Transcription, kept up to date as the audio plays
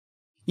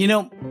You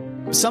know,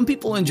 some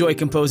people enjoy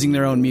composing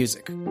their own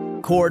music,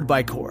 chord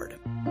by chord,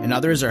 and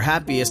others are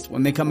happiest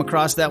when they come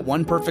across that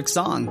one perfect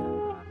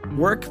song.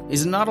 Work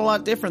is not a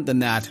lot different than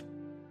that.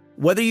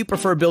 Whether you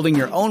prefer building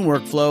your own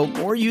workflow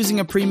or using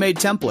a pre-made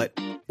template,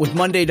 with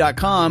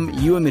Monday.com,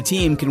 you and the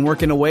team can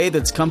work in a way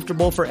that's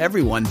comfortable for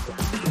everyone.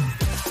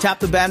 Tap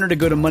the banner to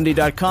go to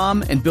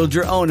Monday.com and build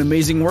your own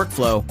amazing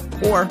workflow,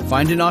 or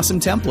find an awesome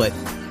template.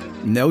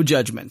 No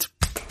judgment.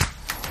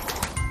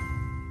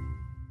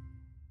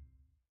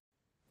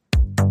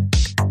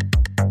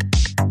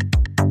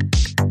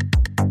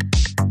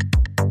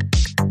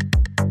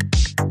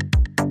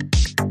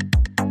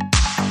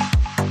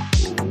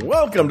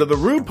 Welcome to the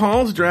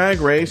RuPaul's Drag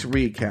Race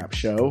recap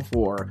show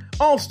for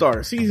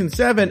All-Star Season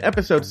 7,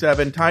 Episode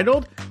 7,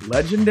 titled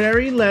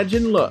Legendary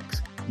Legend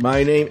Looks.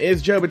 My name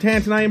is Joe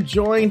Batant, and I am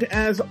joined,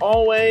 as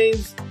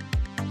always,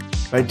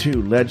 by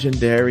two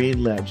legendary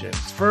legends.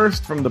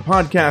 First, from the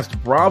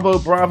podcast Bravo,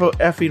 Bravo,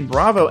 Effing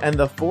Bravo, and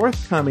the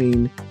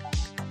forthcoming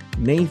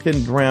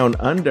Nathan Brown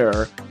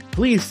Under.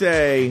 Please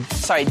say...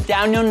 Sorry,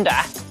 Down Under.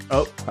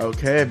 Oh,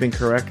 okay, I've been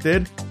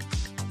corrected.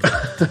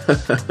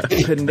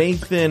 To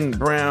Nathan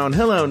Brown.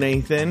 Hello,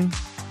 Nathan.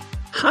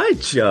 Hi,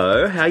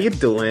 Joe. How you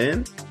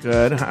doing?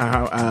 Good.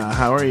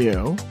 How are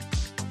you?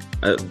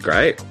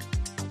 Great.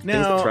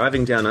 Now, Things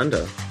driving down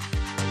under.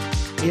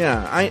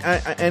 Yeah,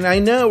 I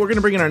know we're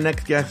gonna bring in our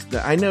next guest.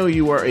 I know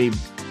you are a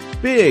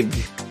big.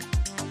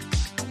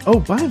 Oh,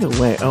 by the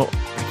way, I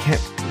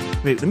can't.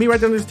 Wait, let me write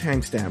down this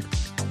timestamp.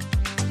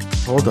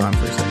 Hold on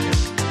for a second.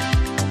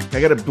 I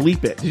gotta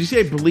bleep it. Did you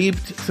say I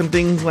bleeped some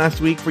things last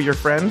week for your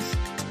friends?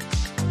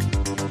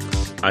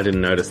 I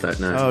didn't notice that,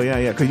 no. Oh, yeah,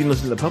 because you didn't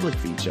listen to the Public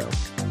Feed show.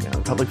 Yeah, the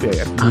Public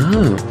Feed.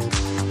 Oh.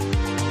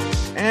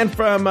 And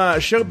from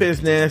Show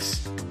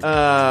Business,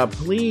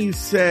 please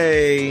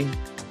say...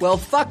 Well,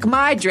 fuck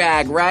my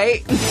drag,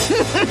 right? To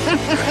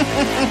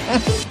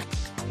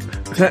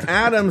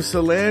Adam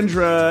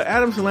Salandra.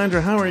 Adam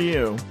Salandra, how are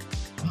you?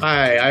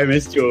 Hi, I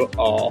missed you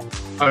all.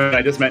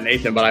 I just met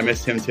Nathan, but I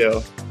missed him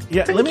too.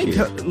 Yeah, let me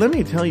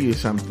tell you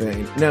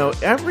something. Now,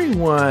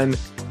 everyone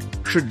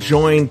should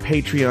join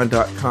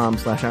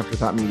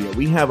patreon.com/afterthoughtmedia.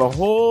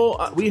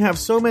 We have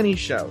so many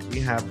shows.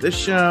 We have this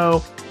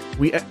show.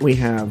 We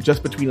have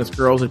Just Between Us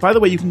Girls. And by the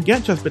way, you can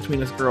get Just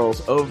Between Us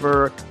Girls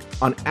over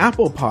on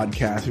Apple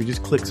Podcasts. You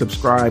just click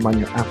subscribe on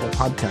your Apple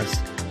Podcasts.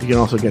 You can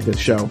also get this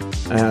show,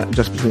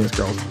 Just Between Us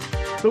Girls.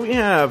 But we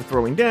have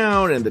Throwing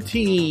Down and The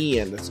Tea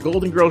and this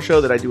Golden Girl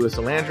show that I do with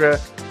Salandra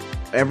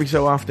every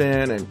so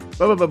often and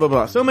blah, blah, blah, blah,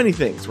 blah. So many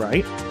things,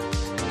 right?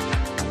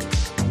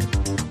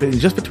 But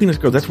Just Between Us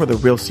Girls, that's where the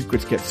real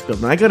secrets get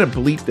spilled. Now, I gotta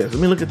bleep this.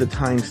 Let me look at the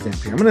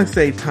timestamp here. I'm gonna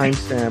say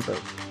timestamp of...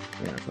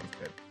 Yeah, that sounds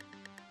good.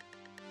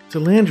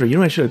 Salandra, you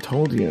know I should have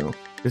told you.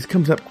 This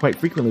comes up quite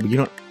frequently, but you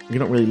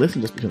don't really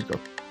listen to Just Between Us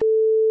Girls.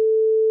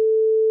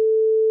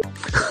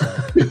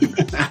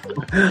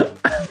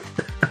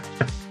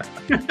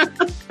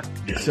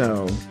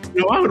 So...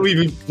 No, why would we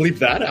even bleep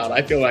that out?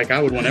 I feel like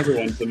I would want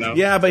everyone to know.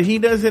 Yeah, but he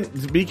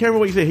doesn't... Be careful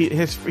what you say. He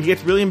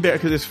gets really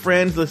embarrassed because his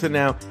friends listen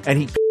now, and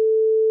he...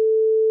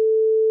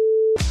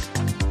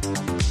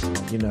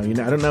 You know,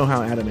 I don't know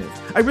how Adam is.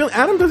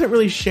 Adam doesn't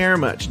really share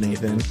much,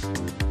 Nathan.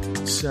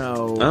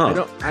 So,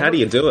 how do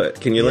you do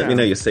it? Can you let me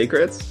know your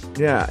secrets?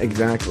 Yeah,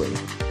 exactly.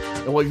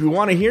 And well, if you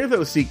want to hear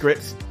those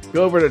secrets,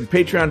 go over to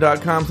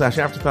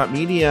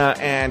patreon.com/afterthoughtmedia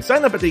and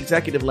sign up at the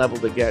executive level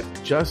to get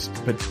Just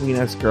Between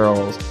Us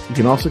Girls. You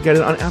can also get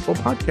it on Apple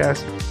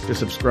Podcasts.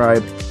 Just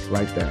subscribe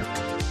right there.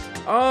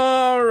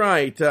 All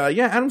right.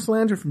 Adam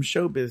Salandra from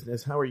Show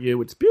Business. How are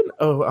you? It's been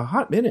a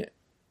hot minute.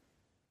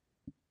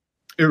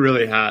 It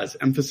really has.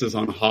 Emphasis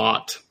on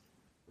hot.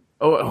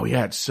 Oh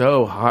yeah, it's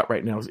so hot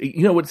right now.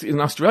 You know what's in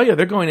Australia?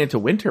 They're going into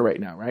winter right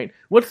now, right?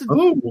 What's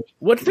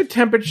the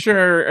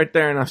temperature out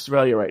there in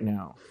Australia right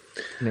now,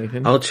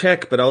 Nathan? I'll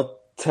check, but I'll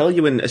tell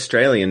you in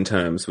Australian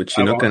terms, which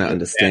you're not going to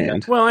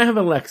understand. Well, I have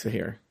Alexa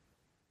here.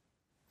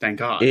 Thank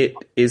God. It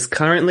is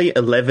currently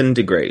 11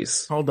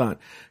 degrees. Hold on.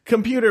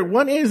 Computer,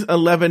 what is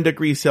 11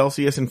 degrees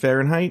Celsius in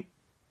Fahrenheit?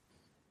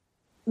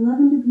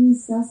 11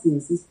 degrees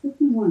Celsius is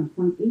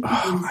 51.8 degrees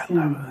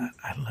Fahrenheit.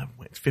 I love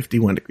it.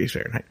 51 degrees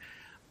Fahrenheit.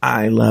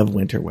 I love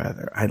winter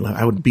weather.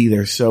 I would be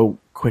there so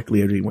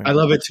quickly every winter. I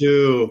love it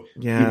too.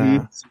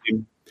 Yeah.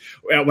 Mm-hmm.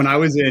 When I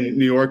was in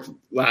New York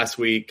last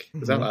week,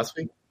 was that last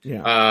week?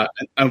 Yeah.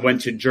 I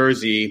went to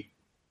Jersey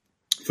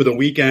for the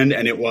weekend,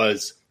 and it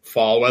was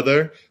fall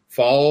weather.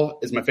 Fall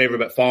is my favorite,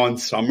 but fall and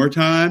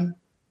summertime,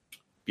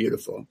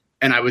 beautiful.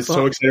 And I was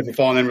so excited for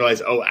fall, and then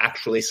realized,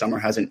 actually, summer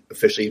hasn't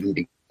officially even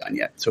begun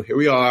yet. So here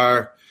we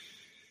are.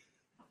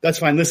 That's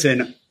fine.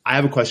 Listen, I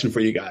have a question for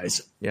you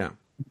guys. Yeah.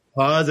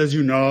 Because, as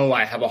you know,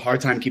 I have a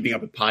hard time keeping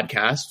up with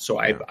podcasts, so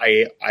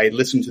I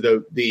listened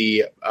to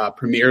the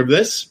premiere of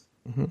this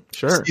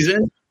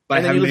season. But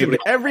and then you listen to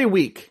it every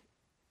week.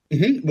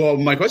 Mm-hmm. Well,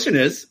 my question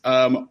is,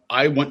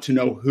 I want to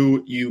know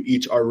who you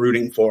each are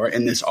rooting for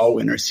in this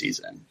all-winner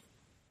season.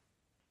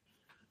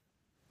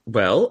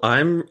 Well,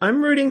 I'm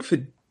rooting for.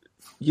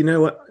 You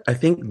know what? I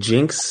think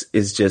Jinx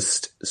is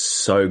just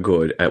so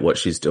good at what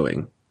she's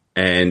doing.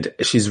 and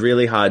she's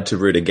really hard to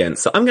root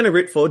against. So I'm going to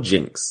root for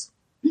Jinx.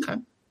 Okay.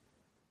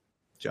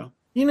 Joe?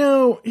 You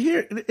know,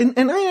 here,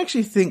 and I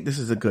actually think this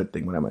is a good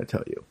thing, what I'm going to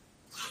tell you.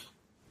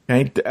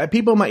 Okay?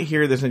 People might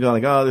hear this and go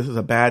like, oh, this is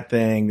a bad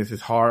thing. This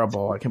is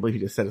horrible. I can't believe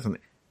you just said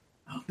something.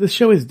 The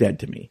show is dead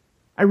to me.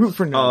 I root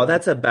for no one. Oh,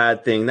 that's a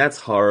bad thing. That's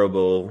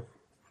horrible.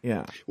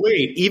 Yeah.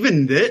 Wait,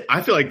 even this?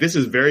 I feel like this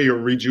is very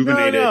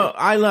rejuvenated. No,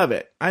 I love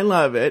it. I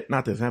love it.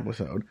 Not this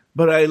episode,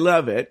 but I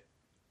love it.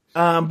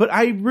 But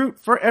I root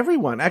for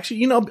everyone. Actually,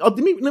 you know, let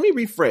me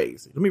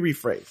rephrase. I'm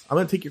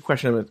going to take your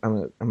question.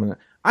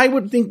 I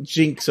would think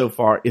Jinx so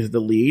far is the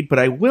lead, but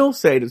I will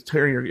say, to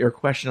turn your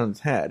question on its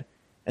head,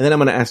 and then I'm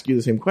going to ask you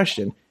the same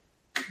question,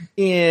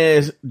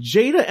 is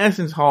Jada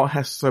Essence Hall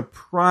has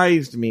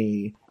surprised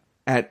me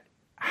at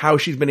how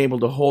she's been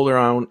able to hold her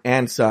own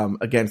and some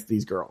against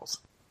these girls.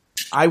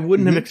 I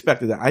wouldn't have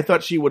expected that. I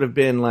thought she would have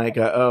been like,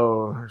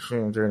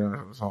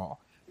 Jada Essence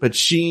Hall. But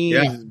she's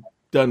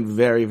done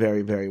very,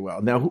 very, very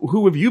well. Now,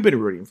 who have you been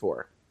rooting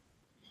for?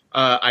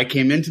 I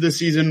came into the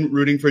season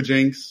rooting for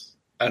Jinx,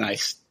 and I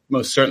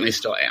most certainly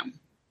still am.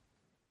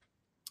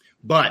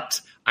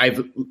 But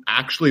I've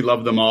actually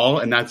loved them all,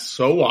 and that's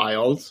so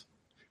wild.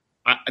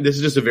 This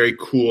is just a very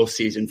cool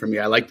season for me.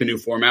 I like the new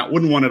format.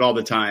 Wouldn't want it all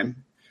the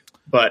time,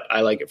 but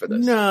I like it for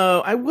this.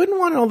 No, I wouldn't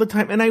want it all the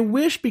time. And I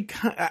wish,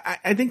 because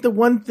I think the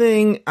one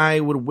thing I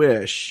would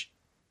wish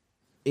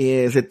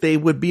is that they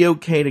would be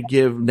okay to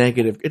give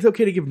negative. It's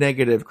okay to give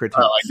negative critiques.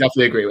 Oh, I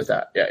definitely agree with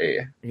that.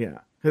 Yeah. Yeah.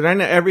 Because I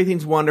know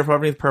everything's wonderful,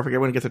 everything's perfect,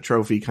 everyone gets a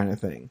trophy kind of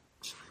thing.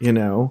 You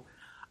know?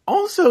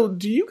 Also,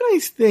 do you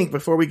guys think,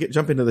 before we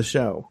jump into the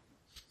show,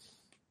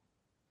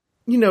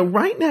 you know,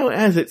 right now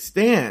as it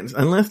stands,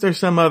 unless there's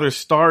some other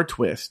star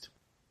twist,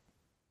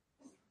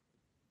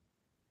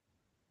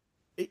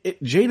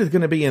 Jada's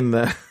going to be in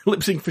the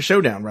lip sync for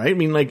Showdown, right? I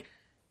mean, like,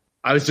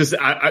 I was just,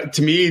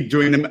 to me,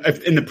 doing them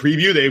in the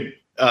preview, they,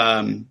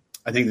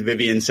 I think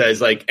Vivian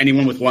says, like,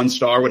 anyone with 1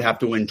 star would have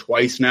to win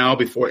twice now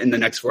before in the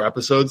next 4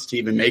 episodes to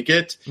even make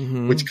it,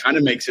 which kind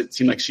of makes it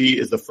seem like she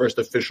is the first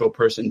official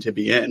person to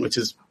be in, which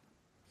is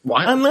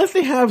wild. Unless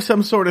they have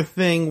some sort of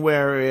thing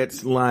where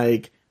it's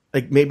like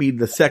maybe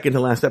the second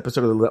to last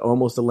episode of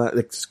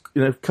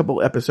a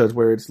couple episodes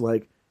where it's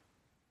like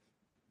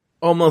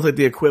almost like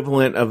the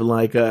equivalent of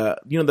like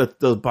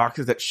those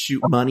boxes that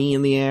shoot money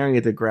in the air and you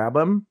have to grab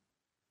them,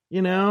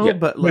 you know. Yeah,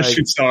 but like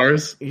shoot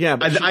stars. Yeah,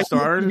 but shoot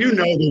stars. You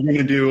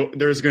know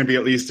there's going to be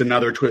at least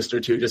another twist or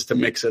two just to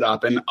mix it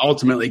up and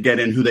ultimately get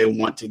in who they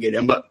want to get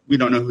in, but we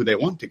don't know who they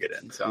want to get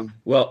in. So,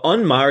 well,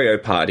 on Mario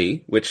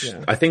Party, which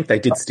I think they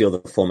did steal the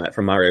format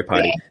from Mario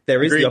Party,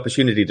 there is the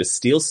opportunity to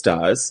steal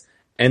stars.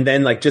 And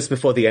then, like, just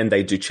before the end,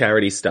 they do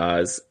charity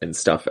stars and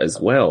stuff as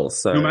well.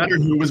 So no matter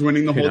who was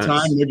winning the whole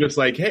time, they're just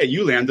like, hey,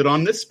 you landed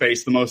on this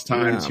space the most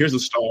times. Here's a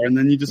star. And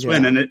then you just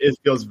win. And it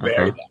feels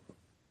very bad.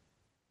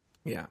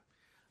 Yeah.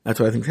 That's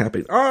what I think is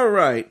happening. All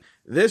right.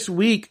 This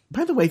week,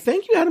 by the way,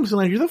 thank you, Adam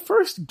Solano. You're the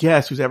first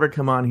guest who's ever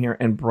come on here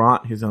and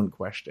brought his own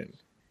question.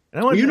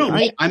 And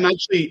I'm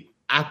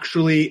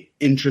actually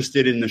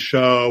interested in the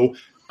show.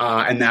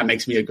 And that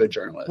makes me a good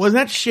journalist. Was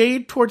that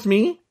shade towards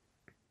me?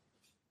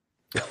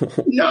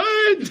 No,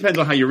 it depends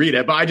on how you read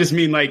it. But I just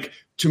mean, like,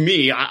 to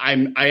me, I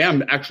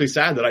am actually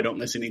sad that I don't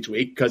listen each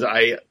week because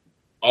I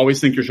always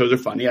think your shows are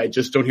funny. I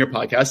just don't hear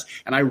podcasts.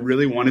 And I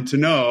really wanted to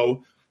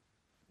know,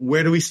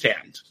 where do we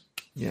stand?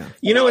 Yeah.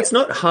 You know, it's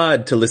not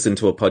hard to listen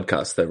to a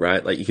podcast though,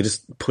 right? Like, you could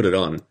just put it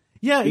on.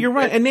 Yeah, you're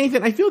right. And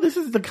Nathan, I feel this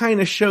is the kind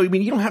of show, I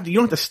mean, you don't have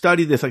to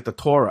study this like the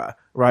Torah,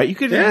 right? You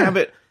could have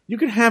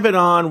it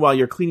on while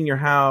you're cleaning your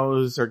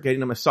house or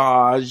getting a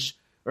massage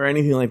or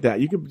anything like that.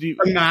 You could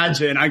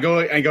imagine I go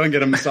and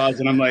get a massage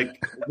and I'm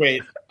like,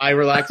 wait, I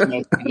relax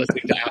most when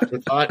listening to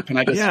Afterthought. Can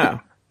I just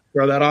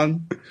throw that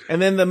on?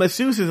 And then the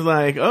masseuse is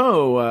like,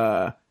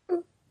 let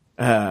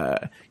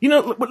me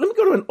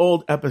go to an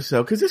old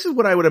episode, because this is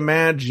what I would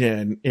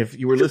imagine if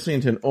you were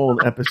listening to an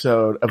old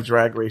episode of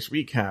Drag Race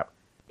Recap,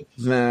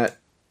 that,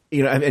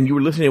 you know, and you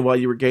were listening while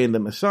you were getting the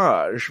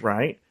massage,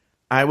 right?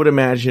 I would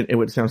imagine it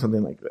would sound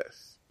something like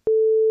this.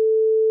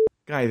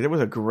 Guys, there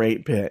was a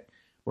great bit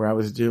where I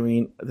was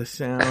doing the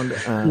sound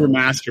of you were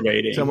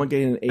masturbating, someone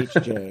getting an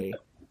HJ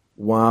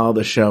while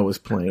the show was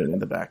playing in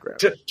the background.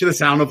 To the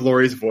sound of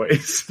Lori's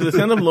voice. To the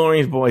sound of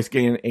Lori's voice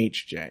getting an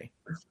HJ.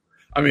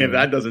 I mean, if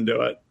that doesn't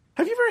do it.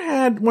 Have you ever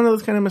had one of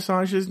those kind of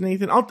massages,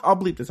 Nathan? I'll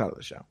bleep this out of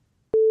the show.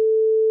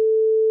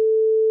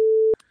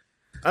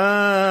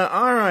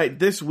 All right.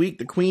 This week,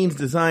 the Queens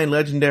design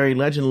legendary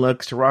legend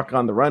looks to rock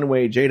on the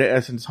runway. Jada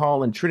Essence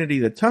Hall and Trinity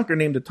the Tuck are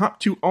named the top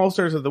 2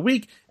 All-Stars of the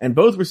week, and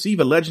both receive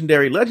a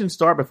legendary legend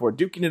star before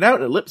duking it out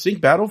in a lip-sync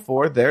battle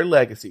for their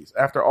legacies.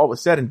 After all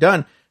was said and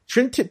done,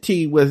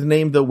 Trinity was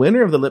named the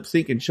winner of the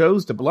lip-sync and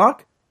chose to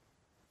block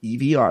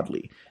Evie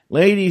Oddly.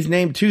 Ladies,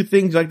 name 2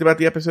 things you liked about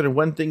the episode and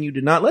 1 thing you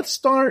did not. Let's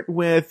start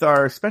with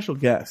our special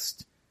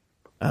guest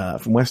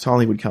from West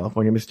Hollywood,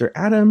 California, Mr.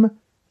 Adam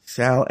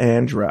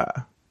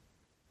Salandra.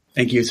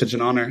 Thank you. Such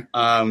an honor.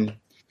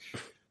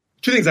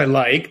 2 things I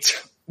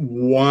liked.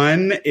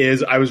 One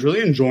is I was really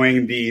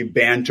enjoying the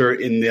banter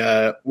in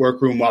the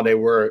workroom while they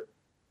were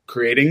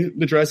creating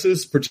the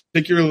dresses,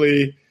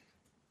 particularly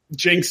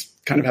Jinx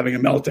kind of having a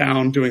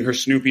meltdown, doing her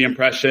Snoopy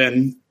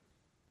impression,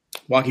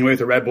 walking away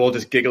with a Red Bull,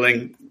 just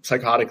giggling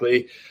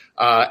psychotically.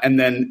 And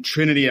then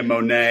Trinity and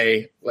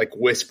Monet like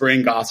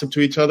whispering gossip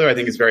to each other, I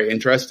think is very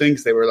interesting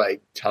because they were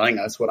like telling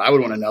us what I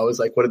would want to know is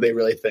like, what did they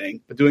really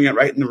think? But doing it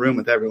right in the room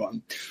with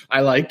everyone.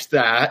 I liked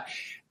that.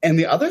 And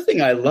the other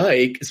thing I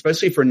like,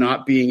 especially for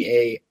not being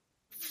a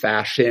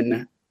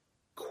fashion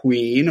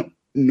queen,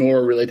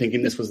 nor really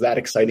thinking this was that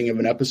exciting of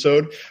an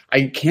episode,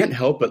 I can't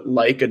help but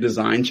like a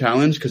design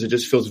challenge because it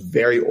just feels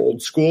very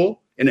old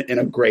school in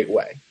a great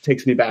way. It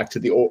takes me back to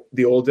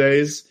the old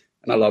days,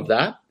 and I love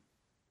that.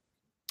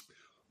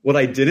 What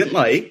I didn't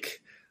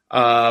like,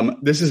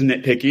 this is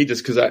nitpicky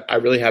just because I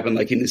really have been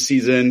liking this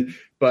season,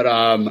 but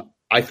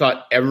I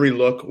thought every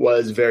look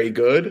was very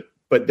good,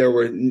 but there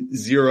were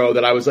zero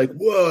that I was like,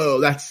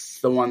 whoa, that's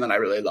the one that I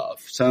really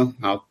love. So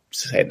I'll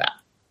say that.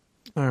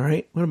 All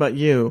right. What about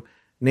you,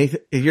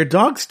 Nathan? Your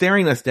dog's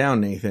staring us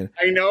down, Nathan.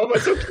 I know,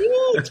 but so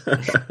cute.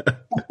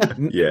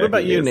 Yeah. What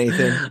about you,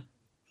 Nathan?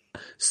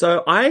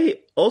 So I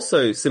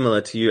also,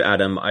 similar to you,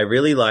 Adam, I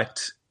really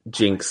liked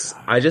Jinx.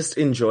 I just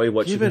enjoy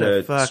watching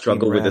her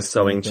struggle with the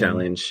sewing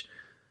challenge.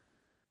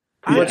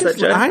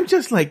 I'm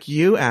just like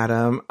you,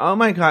 Adam. Oh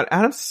my God,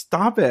 Adam,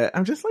 stop it.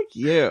 I'm just like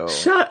you.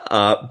 Shut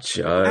up,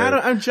 Joe.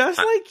 Adam, I'm just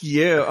like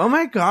you. Oh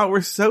my God,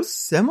 we're so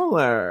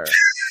similar.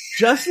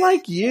 Just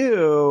like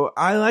you,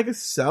 I like a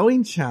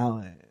sewing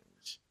challenge.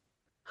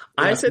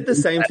 I said the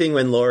same thing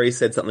when Laurie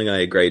said something I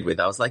agreed with.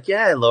 I was like,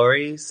 yeah,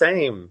 Laurie,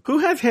 same. Who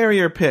has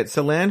hairier pits,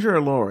 Solandra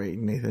or Laurie,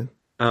 Nathan?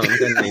 I'm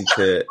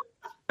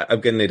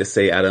gonna need to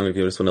see Adam if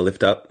you just want to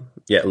lift up.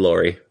 Yeah,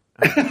 Laurie.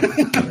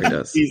 Laurie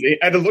does. Easy.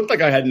 And it looked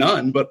like I had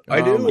none, but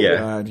I do. Oh my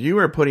God. You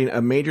are putting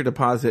a major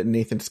deposit in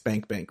Nathan's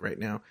spank bank right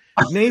now.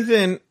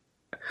 Nathan.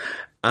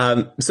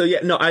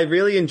 I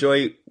really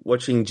enjoy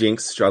watching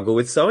Jinx struggle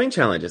with sewing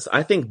challenges.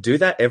 I think do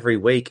that every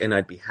week and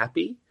I'd be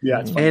happy.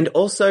 Yeah, it's fun. And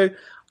also,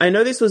 I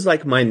know this was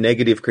like my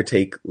negative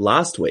critique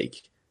last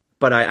week,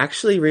 but I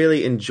actually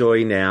really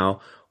enjoy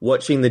now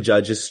watching the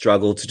judges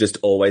struggle to just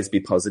always be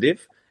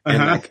positive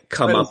and like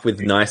come up with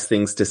nice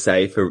things to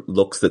say for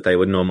looks that they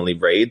would normally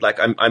read. Like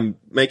I'm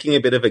making a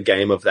bit of a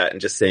game of that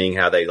and just seeing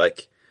how they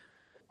like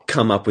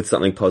come up with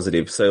something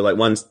positive. So like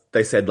once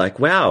they said like,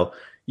 wow,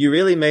 you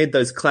really made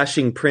those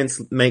clashing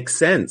prints make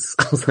sense.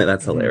 I was like,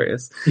 that's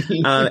hilarious.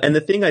 And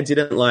the thing I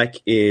didn't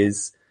like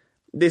is,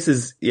 this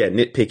is,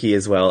 nitpicky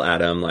as well,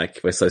 Adam. Like,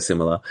 we're so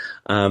similar.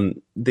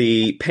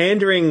 The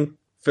pandering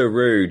for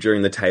Rue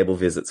during the table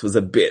visits was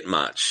a bit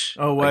much.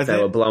 Oh, was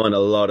They were blowing a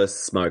lot of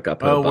smoke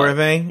up her butt. Were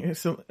they?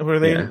 Were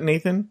they,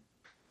 Nathan?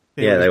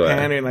 They were.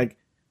 Pandering, like,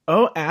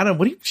 oh, Adam,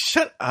 what do you...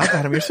 Shut up,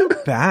 Adam. You're so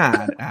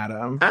bad,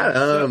 Adam.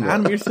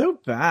 Adam, you're so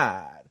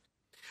bad.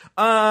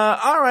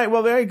 All right.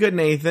 Well, very good,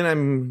 Nathan.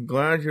 I'm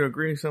glad you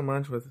agree so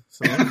much with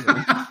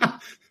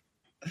Solandra.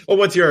 Well,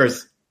 what's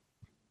yours?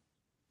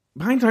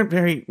 Mine aren't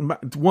very...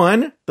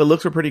 One, the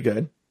looks were pretty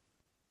good.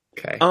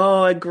 Okay.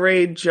 Oh,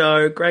 agreed,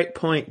 Joe. Great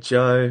point,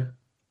 Joe.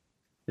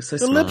 You're so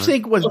smart. Lip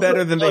sync was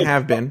better than they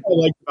have been. What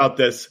I like about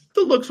this,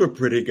 the looks were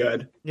pretty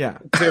good. Yeah.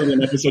 Clearly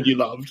an episode you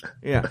loved.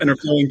 Yeah. And are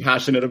feeling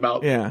passionate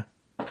about. Yeah.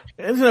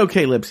 It's an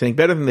okay lip sync,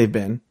 better than they've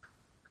been.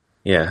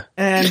 Yeah.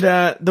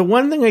 And the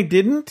one thing I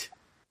didn't...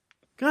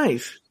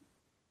 Guys,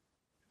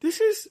 this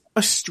is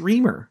a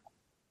streamer.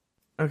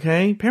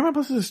 Okay? Paramount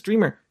Plus is a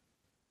streamer.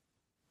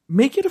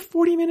 Make it a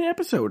 40-minute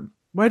episode.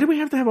 Why do we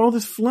have to have all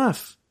this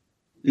fluff?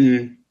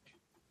 Mm.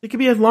 It could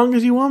be as long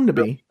as you want them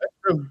to be. That's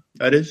true.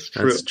 That is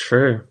true. That's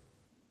true.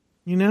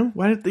 You know?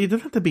 It doesn't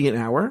have to be an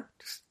hour.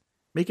 Just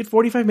make it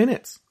 45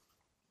 minutes.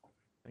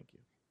 Thank you.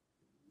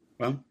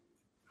 Well,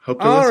 hope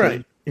to all listen.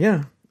 Right.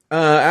 Yeah.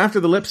 After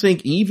the lip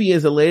sync, Evie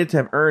is elated to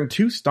have earned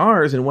 2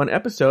 stars in one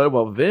episode,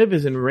 while Viv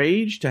is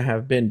enraged to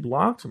have been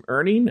blocked from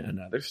earning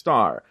another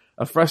star.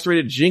 A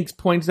frustrated Jinx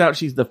points out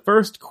she's the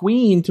first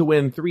queen to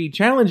win 3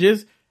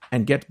 challenges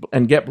and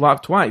get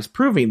blocked twice,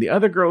 proving the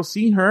other girls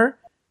see her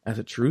as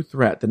a true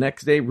threat. The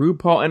next day,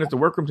 RuPaul enters the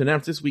workroom to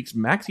announce this week's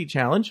Maxi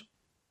Challenge.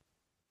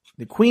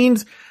 The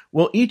queens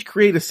will each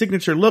create a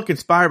signature look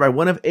inspired by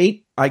one of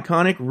 8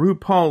 iconic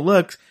RuPaul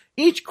looks.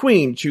 Each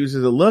queen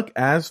chooses a look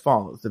as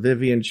follows. The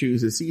Vivian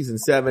chooses Season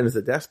 7 as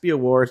the Despia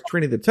Awards.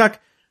 Trinity the Tuck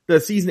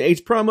does Season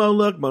 8's promo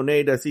look.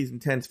 Monet does Season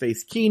 10's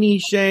Face Kini.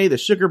 Shay, the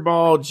Sugar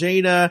Ball.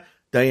 Jada,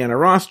 Diana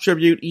Ross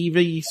tribute.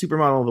 Evie,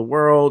 Supermodel of the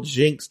World.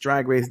 Jinx,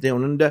 Drag Race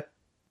Down Under.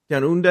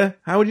 Down Under?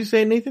 How would you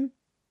say it, Nathan?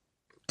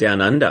 Down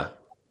Under.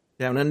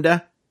 Down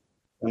Under.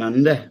 Down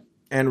Under.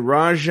 And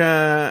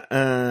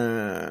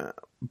Raja,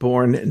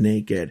 Born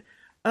Naked.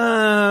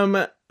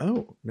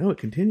 Oh, no, it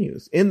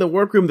continues. In the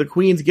workroom, the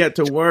queens get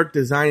to work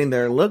designing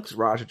their looks.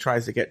 Raja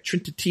tries to get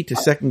Trinity to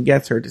second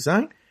guess her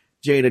design.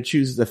 Jada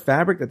chooses a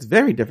fabric that's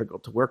very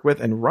difficult to work with,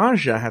 and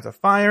Raja has a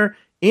fire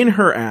in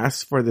her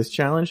ass for this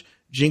challenge.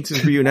 Jinx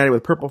is reunited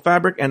with purple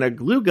fabric and a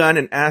glue gun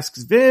and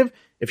asks Viv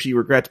if she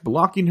regrets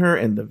blocking her,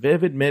 and the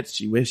Viv admits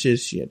she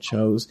wishes she had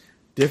chose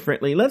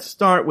differently. Let's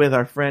start with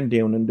our friend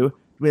Deonanda.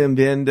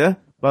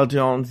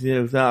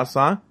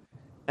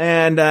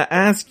 and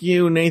ask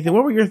you, Nathan,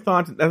 what were your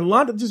thoughts? There's a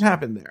lot that just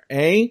happened there.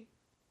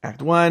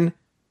 Act 1,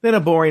 then a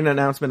boring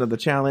announcement of the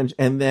challenge,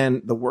 and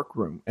then the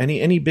workroom.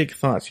 Any big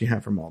thoughts you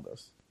have from all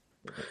this?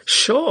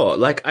 Sure.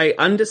 Like, I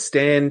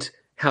understand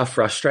how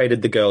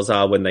frustrated the girls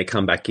are when they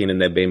come back in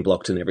and they've been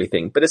blocked and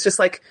everything. But it's just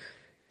like,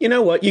 you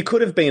know what? You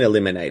could have been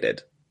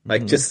eliminated.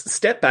 Like, just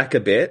step back a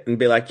bit and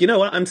be like, you know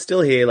what? I'm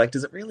still here. Like,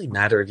 does it really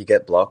matter if you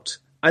get blocked?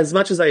 As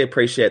much as I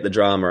appreciate the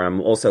drama,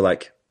 I'm also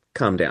like,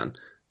 calm down.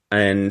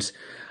 And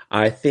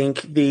I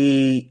think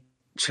the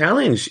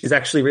challenge is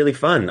actually really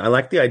fun. I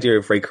like the idea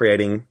of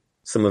recreating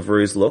some of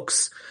Rue's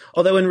looks.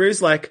 Although when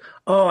Rue's like,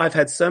 oh, I've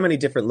had so many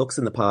different looks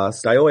in the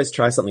past, I always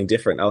try something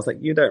different. I was like,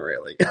 you don't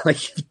really. Like,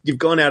 you've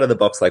gone out of the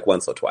box like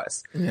once or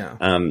twice. Yeah.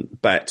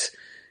 But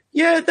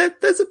yeah,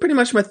 those are pretty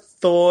much my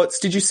thoughts.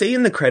 Did you see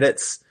in the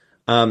credits,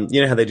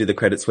 you know how they do the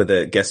credits where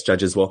the guest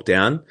judges walk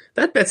down?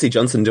 That Betsy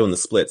Johnson doing the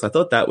splits, I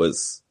thought that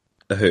was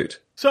a hoot.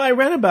 So I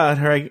read about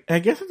her. I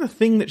guess it's a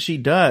thing that she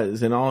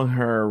does in all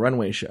her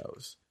runway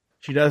shows.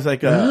 She does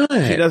like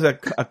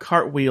a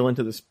cartwheel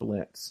into the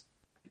splits.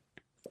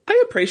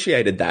 I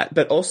appreciated that,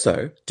 but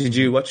also, did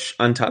you watch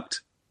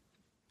Untucked?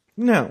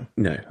 No,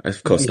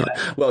 of course not.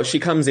 Well, she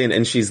comes in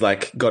and she's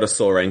like got a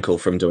sore ankle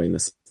from doing the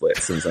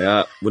splits, and it's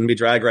like, wouldn't be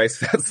Drag Race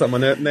without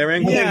someone hurting their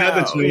ankle.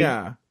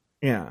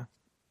 Yeah.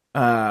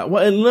 Well,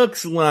 it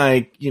looks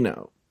like, you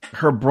know,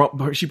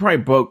 she probably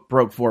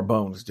broke 4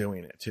 bones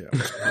doing it too.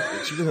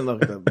 She doesn't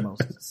look the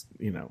most,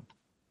 you know,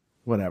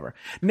 whatever.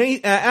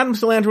 Nate, Adam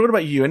Salandra, what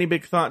about you? Any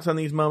big thoughts on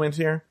these moments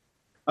here?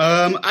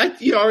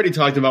 You already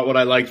talked about what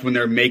I liked when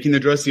they're making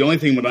the dress. The only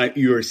thing when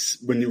you're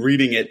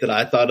reading it that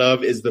I thought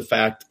of is the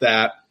fact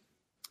that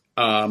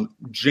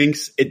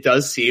Jinx, it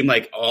does seem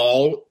like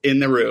all in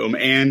the room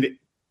and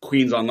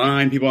Queens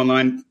Online, people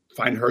online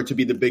find her to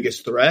be the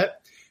biggest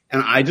threat.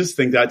 And I just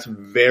think that's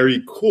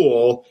very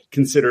cool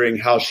considering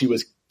how she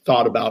was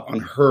thought about on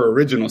her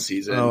original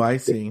season. Oh, I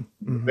see.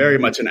 Mm-hmm. Very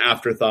much an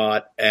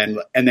afterthought. And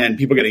then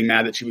people getting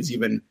mad that she was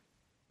even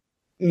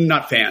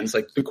not fans,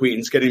 like the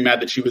Queens getting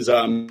mad that she was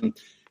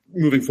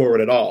moving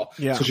forward at all.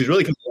 Yeah. So she's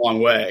really come a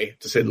long way,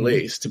 to say the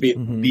least. To be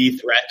the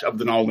threat of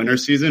the all-winner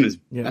season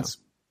that's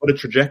what a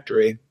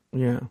trajectory.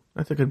 Yeah,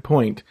 that's a good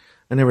point.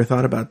 I never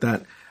thought about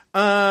that.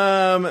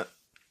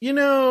 You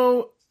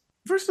know,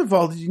 first of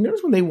all, did you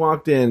notice when they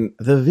walked in,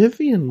 the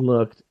Vivienne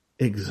looked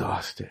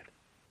exhausted.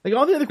 Like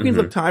all the other queens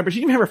looked tired, but she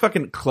didn't even have her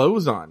fucking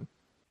clothes on.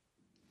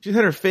 She just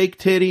had her fake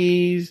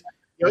titties,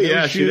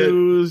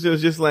 shoes. It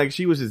was just like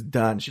she was just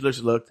done. She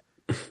just looked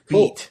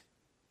beat.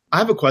 I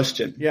have a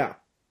question. Yeah.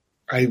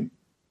 I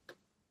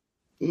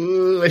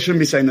shouldn't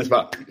be saying this,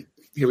 but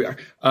here we are.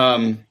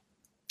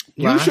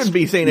 You shouldn't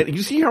be saying it.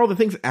 You see all the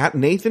things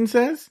Nathan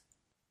says?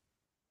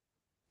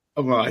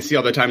 Oh, well, I see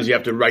all the times you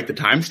have to write the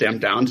timestamp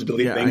down to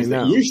delete things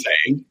that you're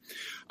saying.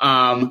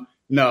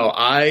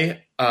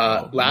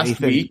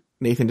 Last week.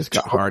 Nathan just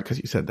got hard because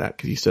you said that,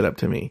 because you stood up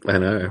to me. I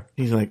know.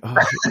 He's like, oh,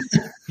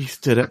 he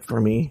stood up for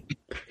me.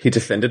 He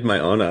defended my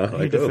honor.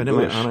 He defended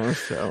my honor,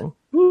 so.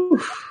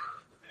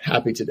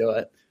 Happy to do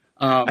it.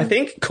 I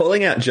think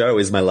calling out Joe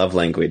is my love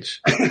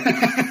language.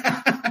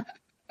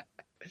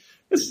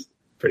 It's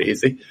pretty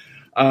easy.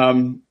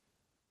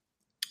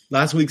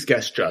 Last week's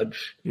guest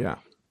judge. Yeah.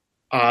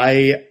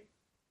 I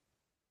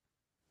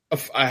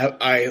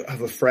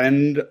have a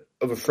friend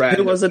of a friend.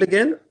 Who was it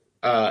again?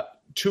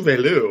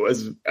 Tuvelu,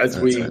 as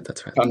we found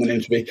the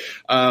name to be.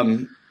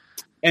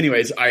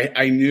 Anyways,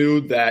 I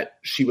knew that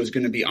she was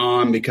going to be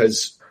on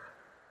because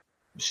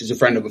she's a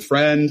friend of a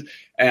friend,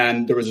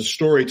 and there was a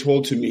story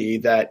told to me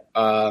that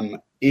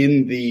when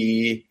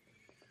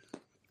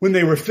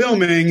they were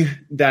filming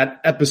that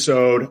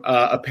episode,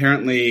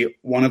 apparently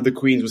one of the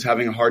queens was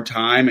having a hard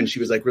time, and she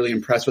was like really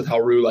impressed with how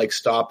Rue like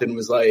stopped and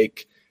was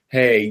like,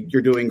 "Hey,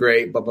 you're doing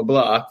great," blah blah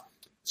blah.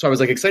 So I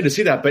was like excited to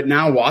see that. But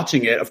now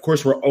watching it, of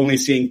course, we're only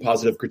seeing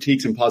positive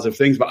critiques and positive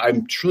things, but I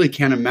truly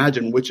can't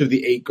imagine which of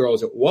the 8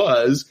 girls it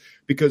was,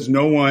 because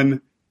no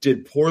one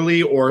did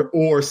poorly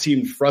or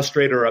seemed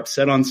frustrated or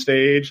upset on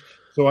stage.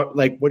 So,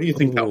 like, what do you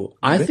think?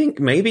 I think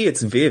maybe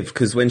it's Viv,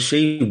 because when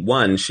she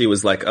won, she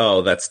was like,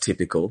 "Oh, that's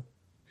typical,"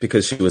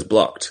 because she was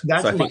blocked.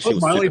 That's my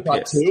only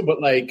thought too. But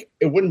like,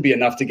 it wouldn't be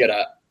enough to get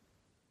a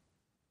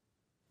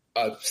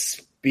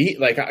speed.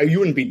 Like, you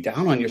wouldn't be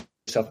down on yourself.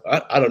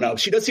 I don't know.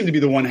 She does seem to be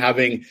the one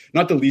having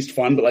not the least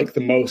fun, but like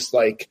the most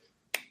like,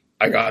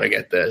 I gotta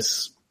get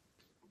this.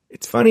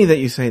 It's funny that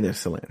you say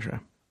this, Salandra.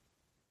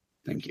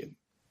 Thank you.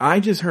 I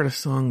just heard a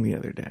song the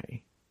other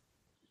day,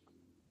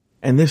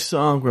 and this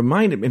song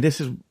reminded me. This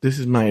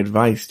is my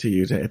advice to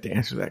you to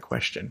answer that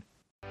question.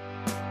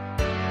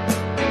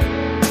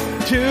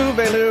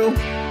 Tuvelu,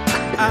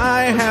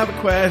 I have a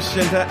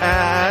question to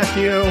ask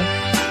you.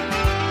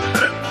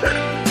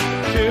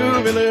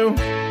 Tuvelu,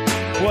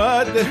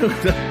 what the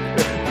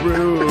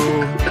Rue?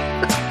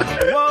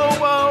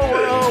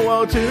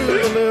 Whoa,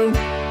 Tuvelu,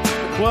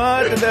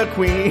 what did the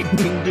queen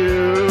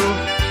do?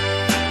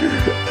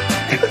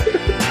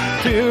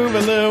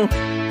 Tuvelu,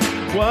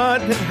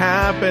 what had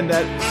happened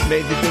that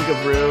made you think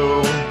of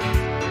Rue?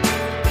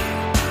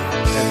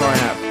 That's all I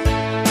have.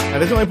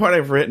 And that's the only part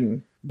I've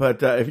written.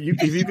 But if you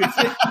could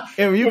sing,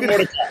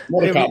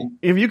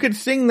 if you could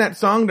sing that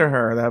song to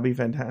her, that'd be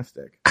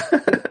fantastic.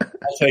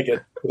 I'll take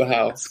it to the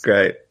house. It's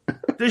great.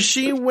 Does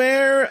she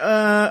wear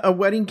a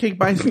wedding cake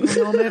bicycle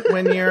helmet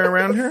when you're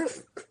around her?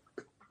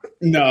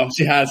 No,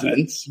 she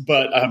hasn't,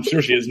 but I'm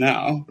sure she is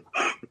now.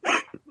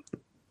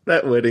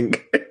 That wedding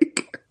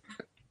cake.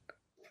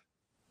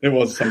 It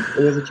was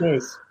a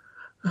choice.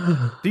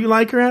 Do you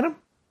like her, Adam?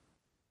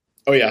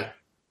 Oh yeah,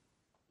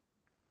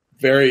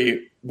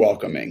 very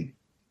welcoming.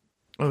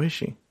 Oh, is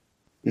she?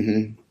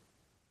 Mm-hmm.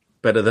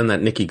 Better than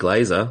that Nikki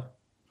Glazer.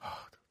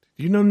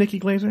 Do you know Nikki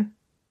Glazer?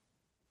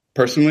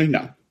 Personally,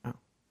 no.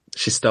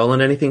 She stolen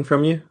anything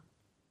from you?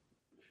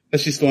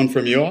 Has she stolen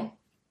from you all?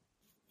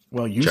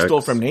 Well, you Jokes.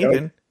 stole from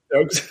Nathan.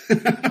 Jokes.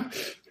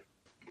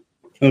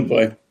 Oh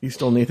boy. You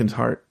stole Nathan's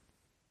heart.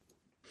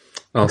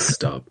 Oh,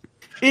 stop.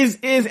 Is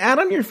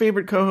Adam your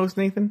favorite co-host,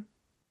 Nathan?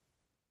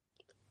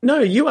 No,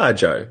 you are,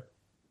 Joe.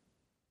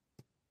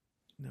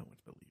 No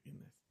one's believing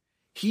this.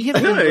 He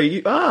has No, been,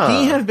 you are.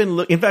 He has been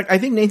in fact, I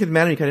think Nathan's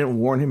mad at me because I didn't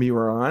warn him you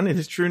were on. Is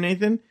this true,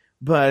 Nathan?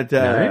 But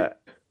No.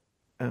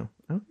 Oh,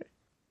 okay.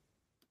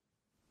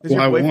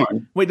 Why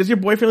warn? Wait, does your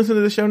boyfriend listen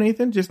to the show,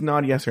 Nathan? Just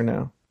nod yes or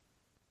no.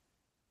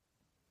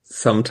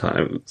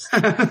 Sometimes.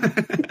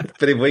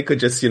 But if we could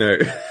just,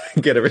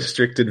 get a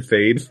restricted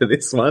feed for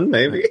this one,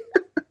 maybe.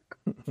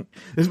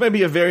 This might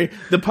be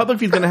the public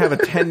feed's going to have a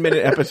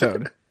 10-minute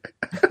episode.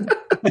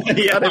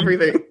 Yeah, Not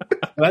everything.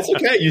 that's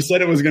okay. You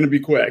said it was going to be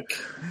quick.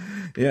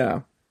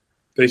 Yeah.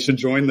 They should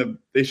join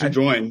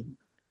join.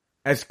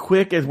 As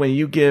quick as when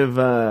you give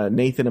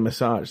Nathan a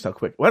massage. How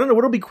quick? Well, I don't know.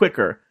 What'll be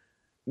quicker?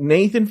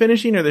 Nathan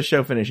finishing or the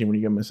show finishing when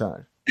you give a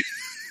massage?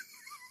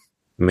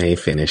 Me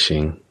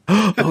finishing.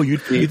 Oh, you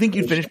think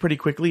you'd finish pretty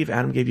quickly if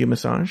Adam gave you a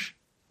massage,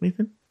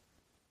 Nathan?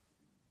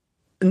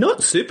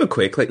 Not super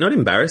quick, like not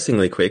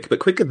embarrassingly quick, but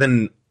quicker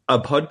than a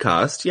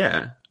podcast,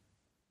 yeah.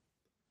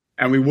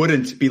 And we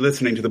wouldn't be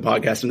listening to the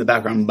podcast in the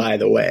background, by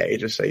the way,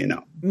 just so you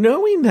know.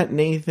 Knowing that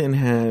Nathan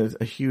has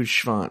a huge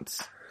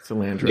schwanz,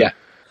 Salandra,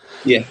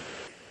 Yeah.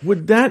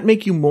 would that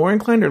make you more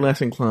inclined or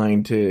less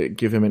inclined to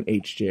give him an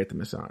HJ at the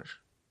massage?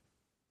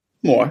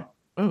 More.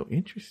 Oh,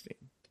 interesting.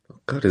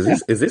 God,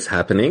 is this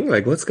happening?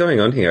 Like, what's going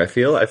on here? I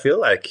feel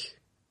like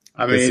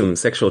there's some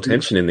sexual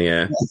tension in the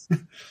air.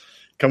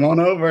 Come on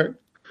over.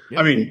 Yeah.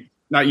 I mean,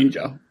 not you,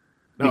 Joe.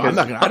 No, I'm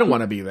not gonna, I don't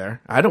want to be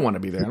there. I don't want to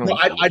be there.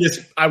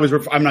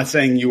 I'm not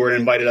saying you were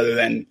invited other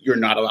than you're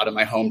not allowed in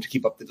my home to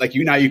keep up.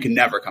 You can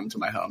never come to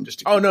my home.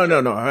 Oh, no.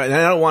 I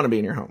don't want to be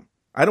in your home.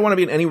 I don't want to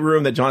be in any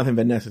room that Jonathan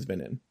Van Ness has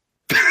been in.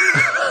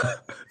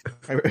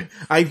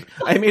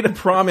 I made a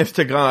promise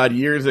to God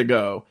years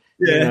ago.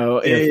 Yeah,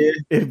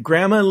 if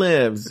grandma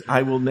lives,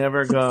 I will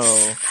never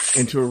go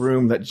into a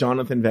room that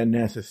Jonathan Van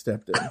Ness has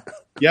stepped in.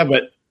 Yeah,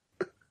 but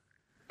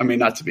I mean,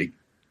 not to be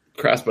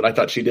crass, but I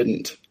thought she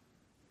didn't.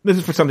 This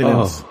is for something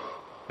else.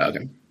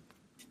 Okay.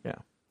 Yeah.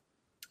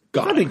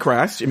 God. Not being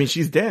crass. I mean,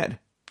 she's dead.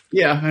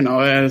 Yeah, I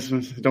know. I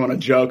don't want to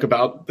joke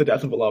about the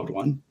death of a loved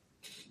one.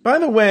 By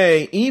the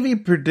way, Evie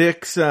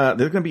predicts there's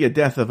going to be a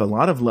death of a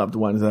lot of loved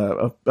ones,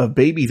 of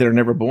babies that are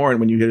never born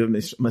when you give them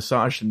this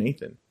massage to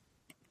Nathan.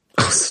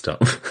 Oh,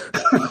 stop.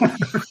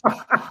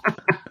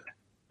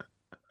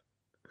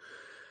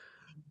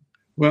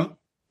 Well,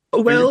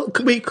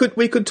 we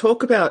could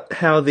talk about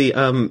how the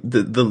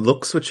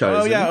looks were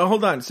chosen. Oh yeah,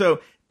 hold on.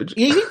 So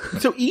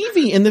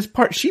Evie in this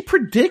part, she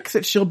predicts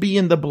that she'll be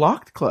in the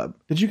Blocked Club.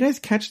 Did you guys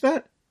catch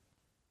that?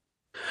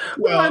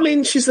 Well, I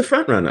mean, she's the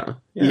front runner.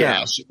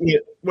 Yeah.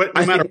 No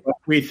matter what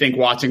we think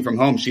watching from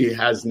home, she's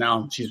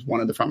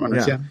one of the front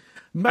runners. Yeah.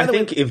 By I the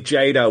think way, if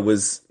Jada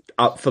was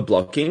up for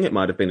blocking, it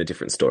might have been a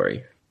different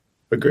story.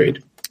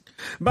 Agreed.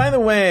 by the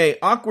way,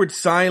 awkward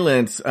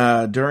silence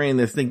during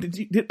this thing.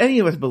 Did any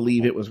of us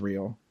believe it was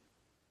real?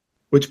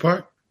 Which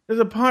part? There's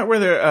a part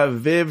where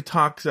Viv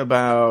talks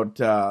about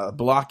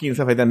blocking and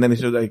stuff like that, and then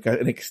there's like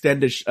an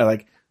extended,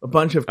 like a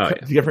bunch of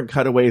different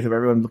cutaways of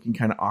everyone looking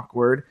kind of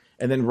awkward,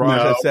 and then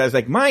Raja says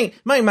like, "My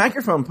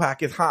microphone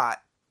plaque is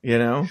hot," you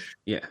know?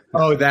 Yeah.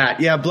 Oh, that.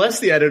 Yeah, bless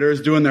the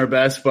editors doing their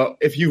best, but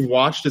if you've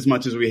watched as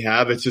much as we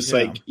have, it's just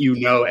like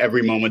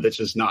every moment that's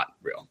just not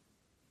real.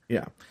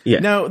 Yeah. Yeah.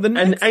 Now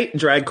and 8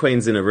 drag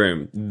queens in a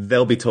room,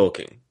 they'll be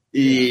talking.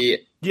 Yeah.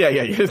 Yeah.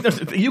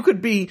 You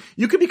could be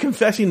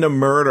confessing to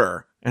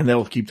murder and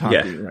they'll keep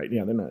talking, right?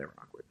 Yeah, they're not ever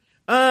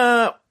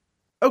awkward.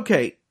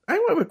 Okay.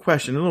 I have a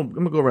question. I'm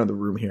going to go around the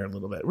room here a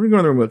little bit. We're going to go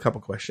around the room with a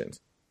couple questions.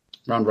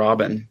 Round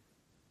robin.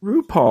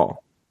 RuPaul.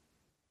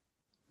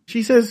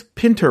 She says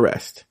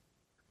Pinterest.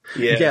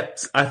 Yeah. Yep,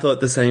 I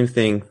thought the same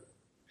thing.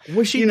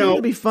 Was she trying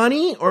to be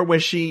funny or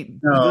was she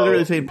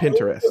literally saying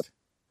Pinterest?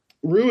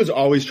 Ru is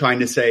always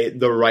trying to say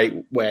the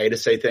right way to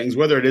say things,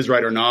 whether it is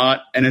right or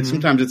not. And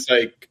sometimes it's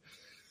like,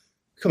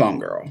 come on,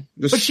 girl.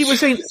 But she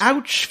was saying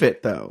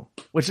outfit, though,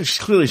 which is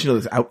clearly she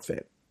knows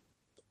outfit.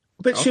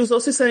 But she was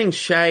also saying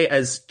Shay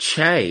as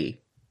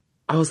Che.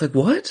 I was like,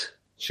 what?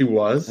 She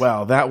was?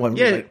 Well, that one,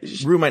 Yeah.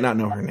 Ru might not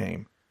know her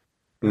name.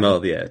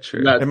 Well, yeah,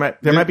 true. There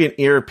might be an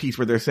earpiece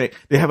where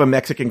they have a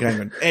Mexican guy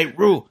going, "Hey,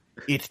 Ru,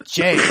 it's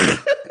Jay,"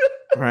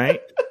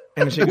 right?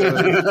 And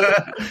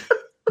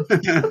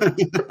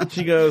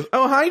she goes,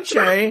 oh, hi,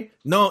 Che.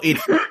 No,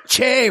 it's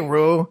Che,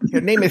 Ru.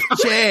 Your name is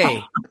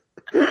Che.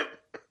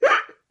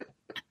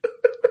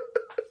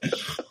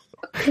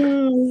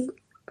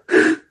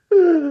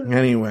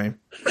 Anyway.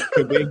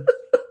 Could be.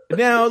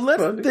 Now,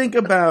 let's think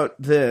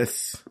about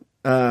this.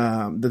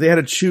 That they had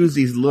to choose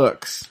these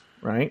looks,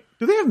 right?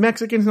 Do they have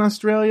Mexicans in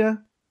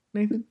Australia,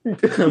 Nathan?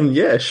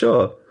 Yeah,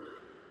 sure.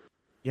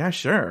 Yeah,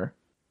 sure.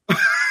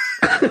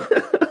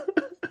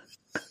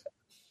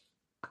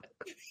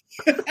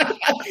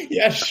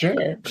 Yeah,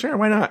 sure. Sure,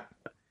 why not?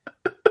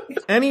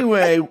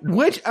 Anyway,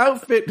 which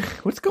outfit?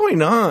 What's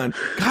going on?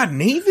 God,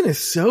 Nathan is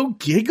so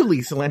giggly,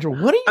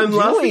 Cilantro. What are you I'm doing?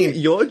 laughing at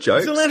your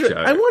jokes, Cilantro, Joe.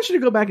 I want you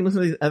to go back and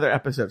listen to these other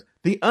episodes.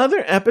 The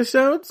other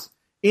episodes,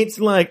 it's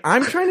like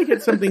I'm trying to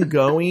get something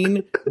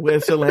going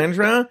with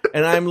Cilantro,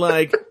 and I'm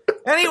like,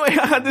 anyway,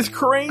 I had this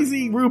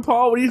crazy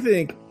RuPaul. What do you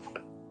think?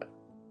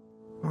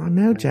 Oh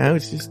no, Joe,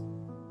 it's just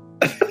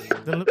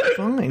the looks are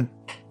fine.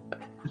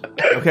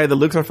 Okay, the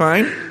looks are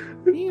fine.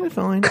 Yeah, they're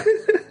fine.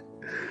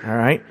 All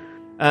right.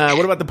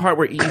 What about the part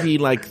where Evie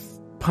like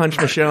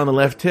punched Michelle on the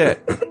left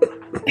tit?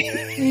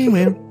 Yeah,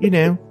 well, you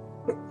know,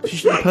 she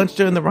should have punched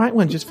her in the right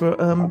one just for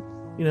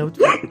you know,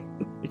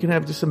 you can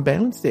have just some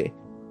balance there.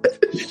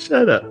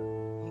 Shut up.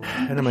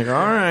 And I'm like, all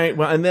right.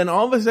 Well, and then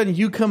all of a sudden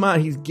you come out.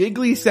 He's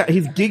giggly. He's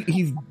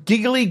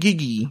giggly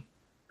giggy.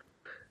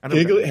 I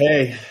don't know.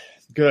 Hey,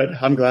 good.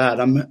 I'm glad.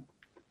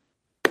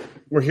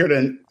 We're here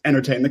to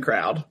entertain the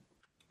crowd.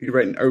 You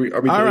ready? Are we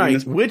All doing right.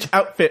 this? Which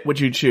outfit would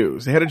you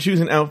choose? They had to choose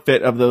an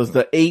outfit of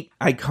the 8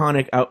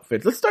 iconic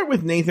outfits. Let's start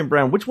with Nathan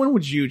Brown. Which one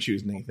would you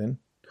choose, Nathan?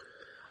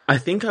 I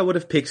think I would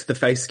have picked the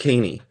face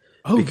kini.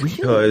 Oh, really?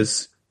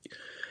 Because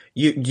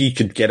you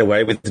could get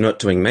away with not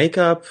doing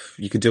makeup.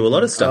 You could do a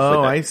lot of stuff with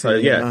it. I see. So,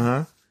 yeah,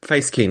 Uh-huh.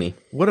 face kini.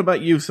 What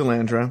about you,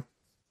 Salandra?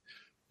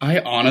 I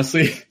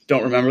honestly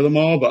don't remember them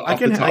all, but off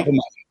the top of my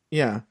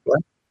Yeah.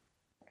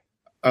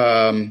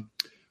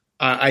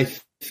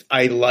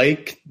 I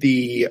like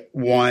the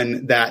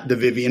one that the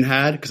Vivian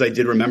had because I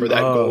did remember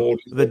that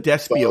gold. The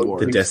Despy gold.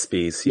 Award. The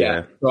Despies,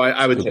 yeah. So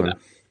I would Good say one. that.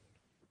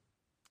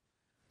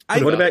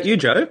 What about you,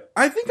 Joe?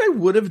 I think I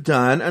would have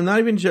done, I'm not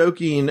even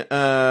joking,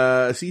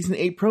 season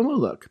 8 promo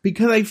look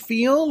because I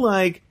feel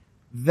like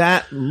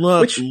that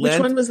look. Which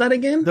one was that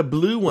again? The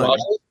blue one.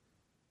 Roger?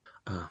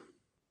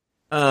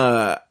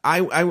 I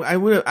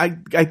would.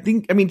 I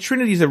think. I mean,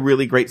 Trinity's a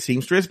really great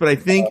seamstress, but I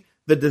think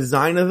the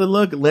design of the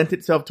look lent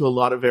itself to a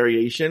lot of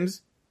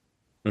variations.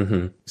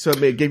 Mm-hmm. So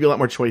it gave you a lot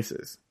more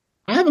choices.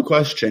 I have a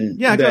question.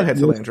 Yeah, go ahead,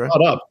 was Salandra.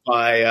 brought up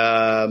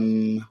by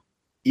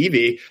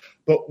Evie,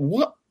 but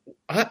what?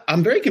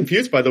 I'm very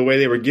confused by the way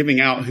they were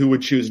giving out who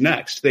would choose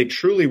next. They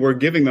truly were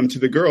giving them to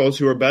the girls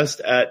who are best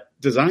at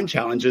design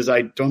challenges.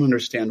 I don't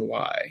understand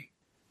why.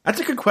 That's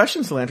a good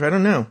question, Salandra. I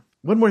don't know.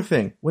 One more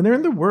thing. When they're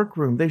in the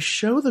workroom, they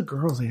show the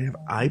girls they have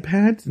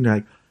iPads and they're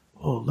like,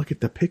 oh, look at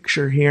the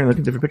picture here and look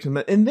at different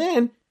pictures. And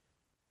then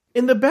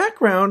in the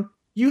background,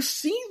 you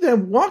see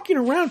them walking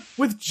around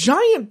with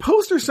giant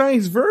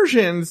poster-sized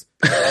versions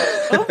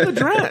of the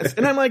dress.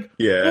 And I'm like,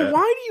 well,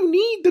 why do you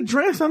need the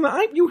dress on the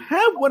iPad? You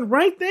have one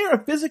right there,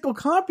 a physical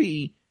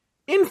copy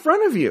in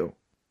front of you.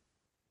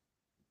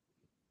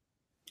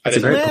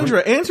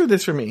 Salandra, answer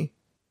this for me.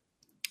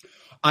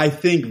 I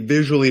think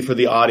visually for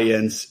the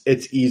audience,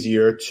 it's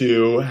easier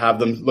to have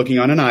them looking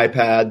on an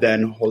iPad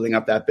than holding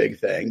up that big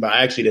thing. But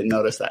I actually didn't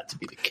notice that to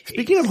be the case.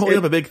 Speaking of holding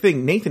up a big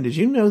thing, Nathan, did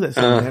you know that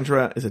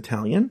Salandra is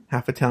Italian?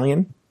 Half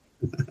Italian?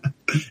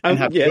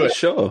 Yeah,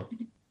 sure.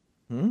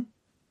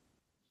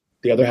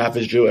 The other half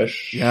is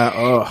Jewish.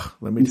 Yeah,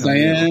 let me tell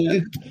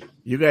you.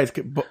 You guys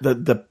could,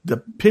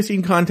 the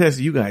pissing contest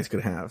you guys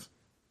could have.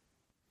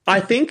 I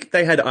think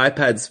they had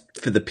iPads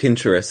for the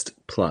Pinterest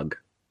plug.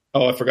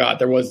 Oh, I forgot.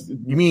 There was.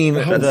 You mean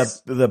the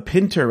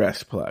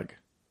Pinterest plug?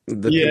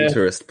 The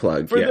Pinterest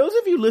plug. For those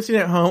of you listening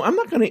at home, I'm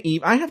not going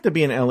to I have to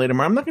be in LA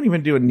tomorrow. I'm not going to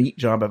even do a neat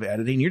job of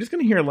editing. You're just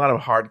going to hear a lot of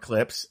hard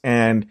clips.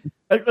 And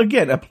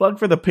again, a plug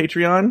for the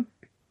Patreon.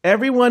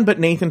 Everyone but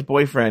Nathan's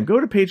boyfriend, go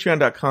to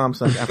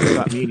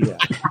patreon.com/afterthought.media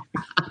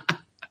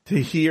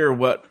to hear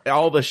what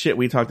all the shit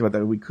we talked about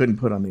that we couldn't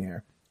put on the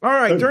air. All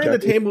right, during the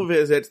table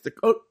visits,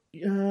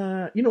 you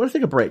know, let's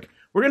take a break.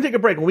 We're going to take a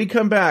break. When we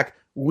come back,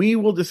 we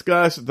will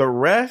discuss the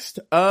rest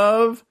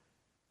of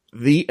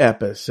the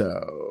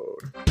episode.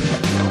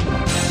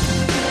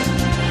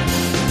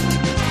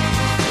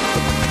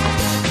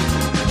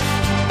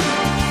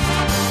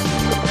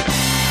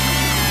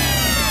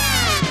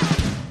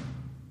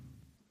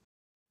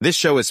 This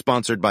show is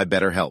sponsored by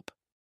BetterHelp.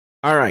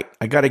 All right,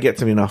 I got to get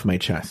something off my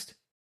chest.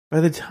 By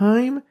the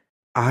time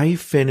I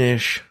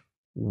finish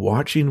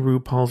watching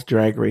RuPaul's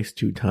Drag Race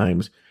 2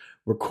 times,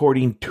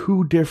 recording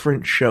 2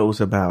 different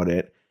shows about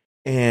it,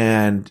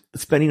 and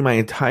spending my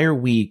entire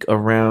week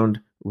around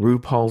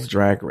RuPaul's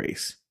Drag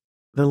Race,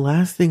 the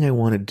last thing I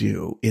want to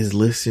do is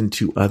listen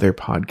to other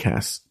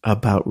podcasts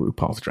about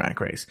RuPaul's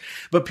Drag Race.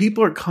 But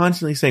people are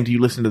constantly saying, do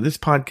you listen to this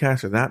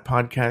podcast or that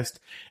podcast?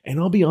 And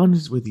I'll be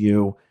honest with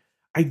you,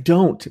 I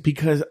don't,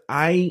 because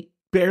I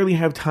barely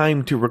have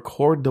time to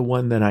record the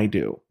one that I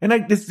do.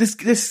 And this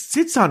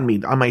sits on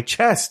me, on my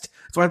chest.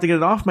 So I have to get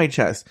it off my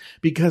chest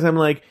because I'm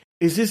like,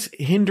 is this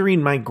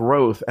hindering my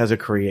growth as a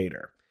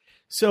creator?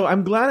 So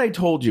I'm glad I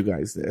told you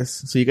guys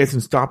this, so you guys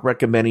can stop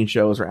recommending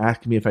shows or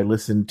asking me if I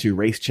listen to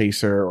Race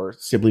Chaser or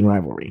Sibling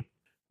Rivalry.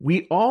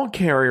 We all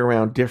carry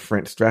around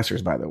different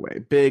stressors, by the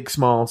way, big,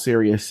 small,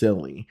 serious,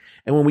 silly.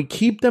 And when we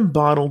keep them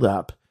bottled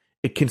up,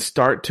 it can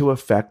start to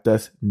affect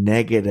us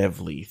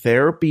negatively.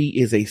 Therapy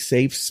is a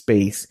safe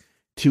space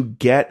to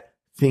get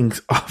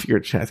things off your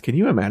chest. Can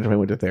you imagine if I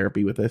went to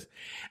therapy with this?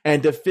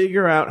 And to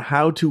figure out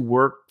how to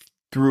work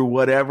through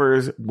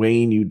whatever's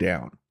weighing you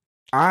down.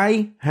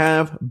 I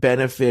have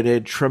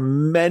benefited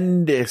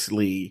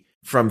tremendously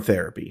from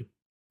therapy.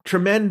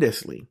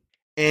 Tremendously.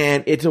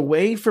 And it's a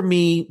way for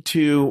me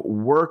to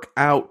work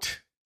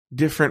out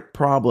different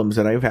problems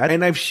that I've had.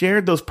 And I've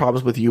shared those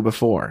problems with you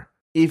before.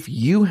 If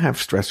you have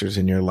stressors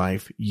in your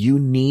life, you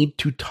need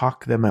to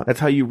talk them out.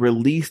 That's how you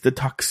release the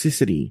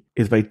toxicity,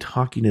 is by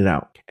talking it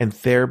out. And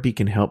therapy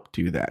can help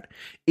do that.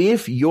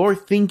 If you're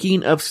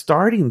thinking of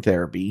starting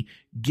therapy,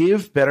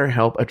 give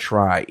BetterHelp a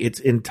try.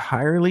 It's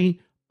entirely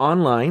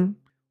online.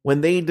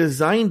 When they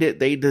designed it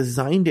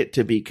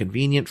to be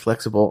convenient,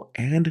 flexible,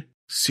 and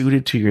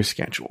suited to your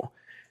schedule.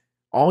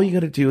 All you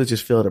got to do is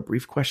just fill out a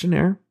brief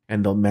questionnaire,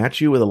 and they'll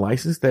match you with a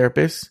licensed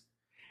therapist.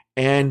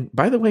 And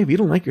by the way, if you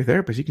don't like your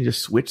therapist, you can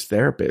just switch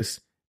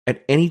therapists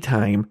at any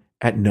time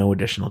at no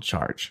additional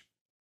charge.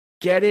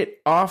 Get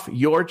it off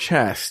your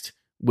chest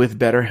with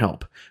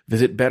BetterHelp.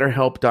 Visit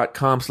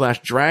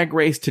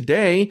BetterHelp.com/dragrace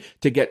today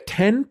to get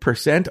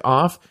 10%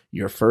 off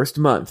your first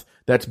month.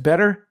 That's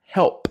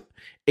BetterHelp.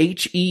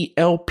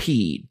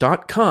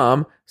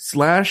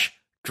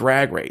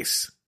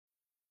 HELP.com/dragrace.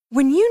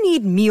 When you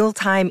need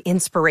mealtime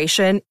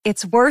inspiration,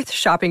 it's worth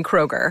shopping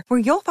Kroger, where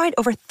you'll find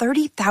over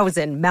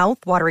 30,000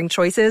 mouth-watering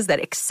choices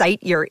that excite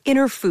your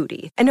inner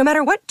foodie. And no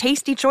matter what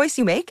tasty choice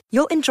you make,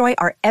 you'll enjoy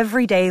our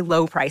everyday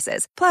low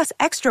prices, plus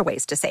extra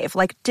ways to save,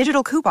 like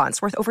digital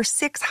coupons worth over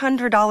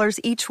 $600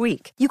 each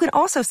week. You can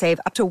also save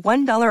up to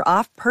 $1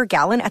 off per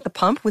gallon at the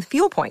pump with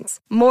fuel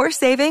points. More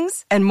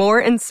savings and more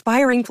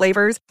inspiring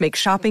flavors make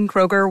shopping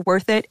Kroger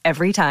worth it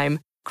every time.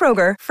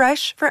 Kroger,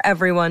 fresh for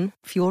everyone.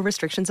 Fuel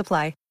restrictions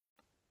apply.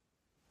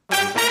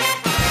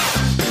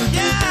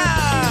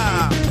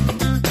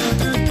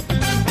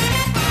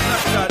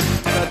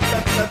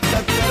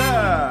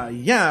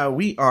 Yeah,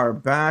 we are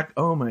back.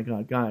 Oh my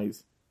God,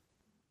 guys.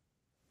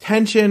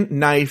 Tension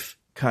knife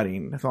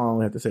cutting. That's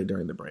all I have to say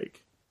during the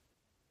break.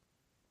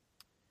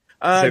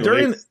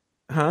 To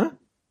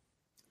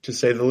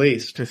say the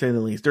least. To say the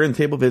least. During the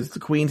table visits,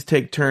 the queens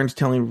take turns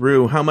telling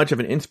Rue how much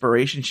of an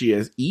inspiration she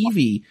is.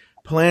 Evie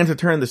plans to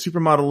turn the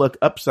supermodel look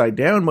upside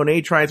down.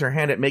 Monet tries her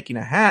hand at making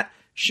a hat.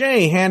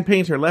 Shay hand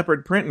paints her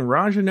leopard print, and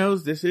Raja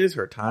knows this is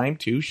her time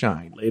to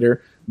shine.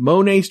 Later,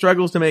 Monet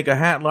struggles to make a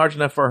hat large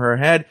enough for her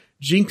head.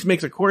 Jinx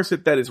makes a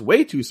corset that is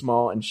way too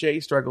small, and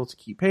Shay struggles to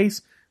keep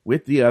pace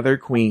with the other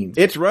queens.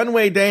 It's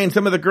runway day, and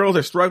some of the girls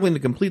are struggling to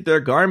complete their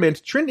garments.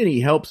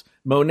 Trinity helps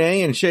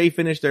Monet and Shay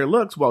finish their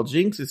looks, while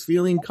Jinx is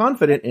feeling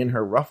confident in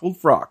her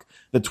ruffled frock.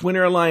 The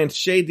Twinner Alliance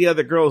shade the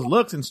other girls'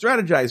 looks and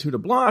strategize who to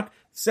block,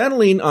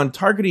 settling on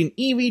targeting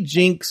Evie,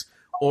 Jinx,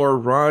 or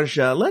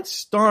Raja. Let's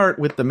start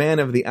with the man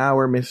of the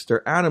hour, Mr.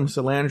 Adam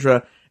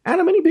Salandra.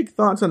 Adam, any big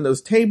thoughts on those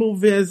table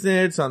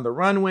visits, on the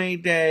runway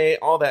day,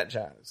 all that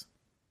jazz?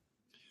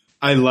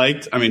 I feel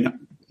like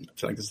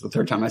this is the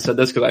third time I said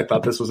this because I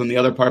thought this was in the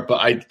other part,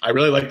 but I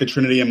really like the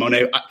Trinity and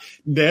Monet.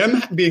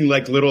 Them being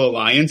like little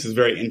alliance is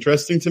very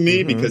interesting to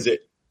me because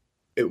it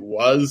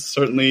was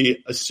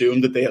certainly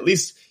assumed that they at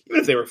least, even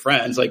if they were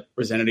friends, like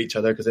resented each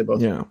other because they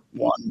both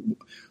won.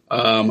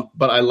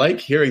 But I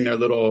like hearing their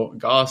little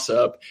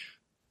gossip.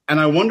 And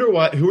I wonder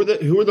who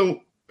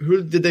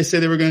did they say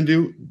they were going to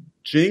do?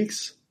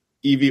 Jinx,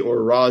 Evie,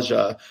 or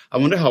Raja? I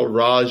wonder how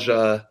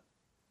Raja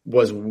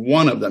was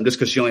one of them, just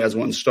because she only has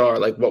one star.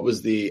 Like, what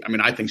was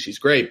I think she's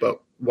great, but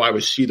why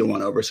was she the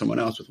one over someone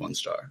else with one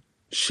star?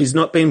 She's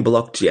not been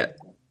blocked yet.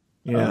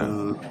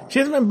 Yeah. She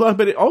hasn't been blocked,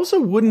 but it also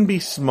wouldn't be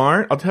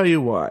smart. I'll tell you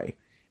why.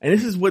 And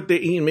this is what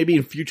maybe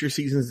in future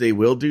seasons they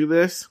will do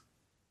this.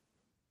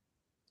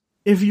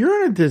 If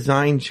you're in a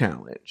design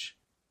challenge,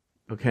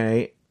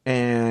 okay,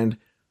 and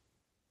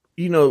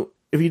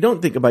if you don't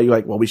think about it, you're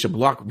like, well,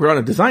 we're on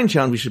a design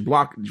challenge, we should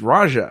block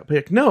Raja.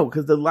 But no,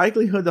 because the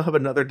likelihood they'll have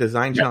another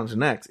design challenge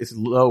next is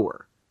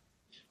lower.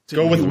 So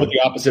go with what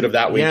the opposite of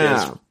that week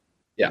is.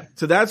 Yeah.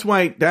 So that's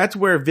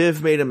where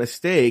Viv made a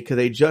mistake, because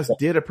they just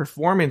did a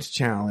performance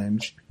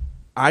challenge.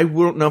 I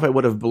wouldn't know if I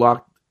would have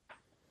blocked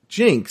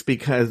Jinx,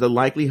 because the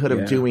likelihood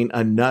of doing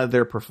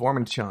another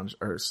performance challenge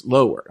is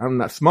lower. I'm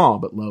not small,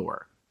 but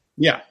lower.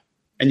 Yeah.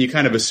 And you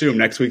kind of assume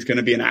next week's going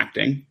to be an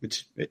acting,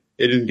 which it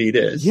indeed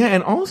is. Yeah,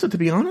 and also, to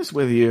be honest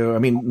with you,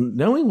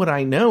 knowing what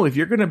I know, if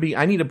you're going to be,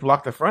 I need to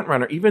block the front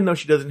runner, even though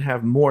she doesn't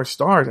have more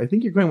stars. I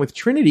think you're going with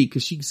Trinity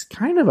because she's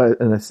kind of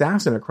an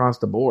assassin across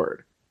the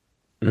board.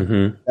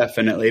 Mm-hmm.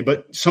 Definitely.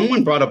 But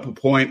someone brought up a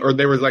point, or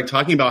they were like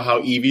talking about how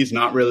Evie's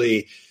not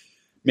really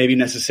maybe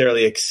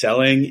necessarily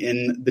excelling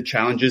in the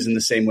challenges in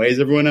the same way as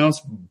everyone else,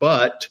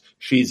 but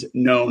she's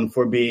known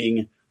for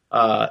being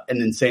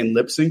an insane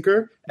lip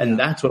syncer, and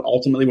that's what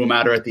ultimately will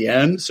matter at the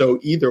end. So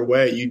either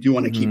way, you do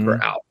want to keep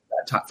her out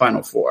that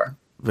final four.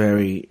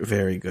 Very,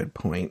 very good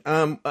point.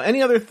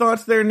 Any other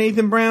thoughts there,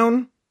 Nathan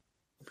Brown?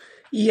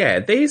 Yeah,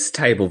 these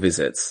table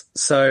visits.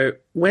 So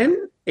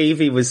when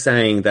Evie was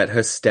saying that her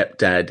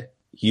stepdad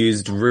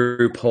used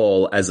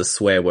RuPaul as a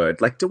swear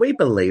word, like, do we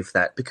believe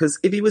that? Because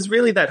if he was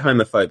really that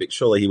homophobic,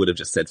 surely he would have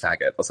just said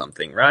faggot or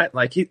something, right?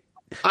 Like, do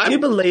you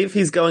believe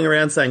he's going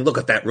around saying, look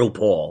at that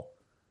RuPaul?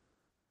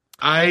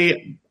 Let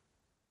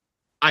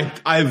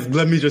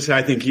me just say,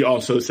 I think he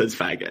also says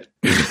faggot.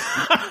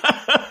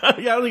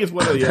 Yeah, I don't think it's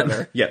one or the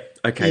other. Yeah,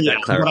 okay,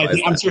 that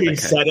clarifies. I'm sure he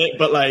said it,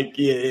 but like,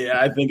 yeah,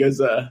 I think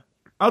it's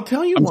I'll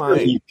tell you why.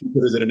 Sure he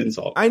considers it an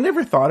insult. I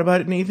never thought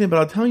about it, Nathan, but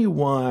I'll tell you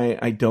why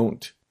I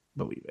don't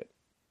believe it.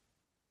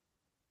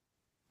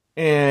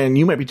 And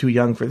you might be too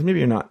young for this. Maybe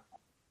you're not.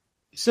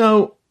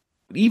 So,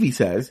 Evie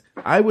says,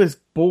 I was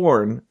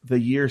born the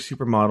year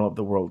Supermodel of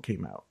the World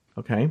came out.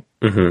 Okay?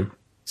 Mm-hmm.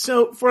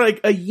 So, for like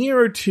a year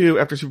or two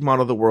after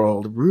Supermodel of the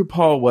World,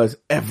 RuPaul was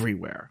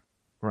everywhere.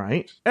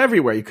 Right?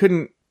 Everywhere.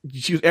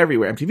 She was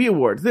everywhere. MTV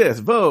Awards, this,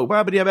 Vogue,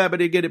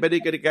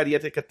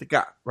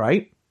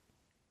 right?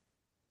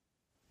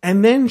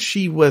 And then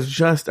she was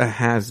just a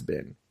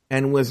has-been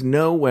and was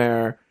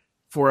nowhere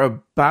for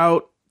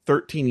about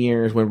 13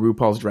 years when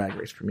RuPaul's Drag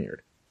Race premiered,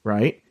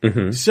 right?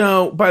 Mm-hmm.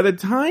 So by the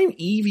time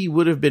Evie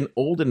would have been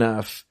old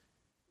enough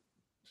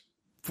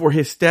for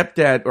his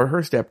stepdad or her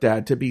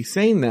stepdad to be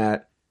saying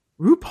that,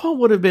 RuPaul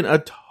would have been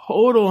a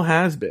total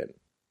has-been.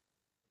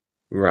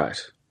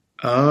 Right.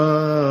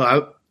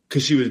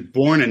 Because she was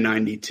born in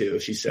 92,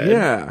 she said.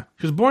 Yeah.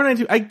 She was born in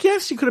 92. I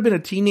guess she could have been a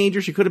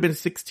teenager. She could have been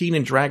 16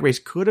 and Drag Race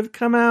could have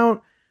come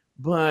out.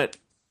 But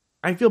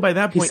I feel by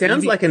that point... He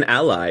sounds like an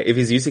ally if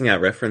he's using our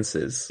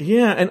references.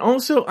 Yeah, and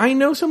also, I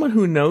know someone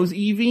who knows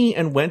Evie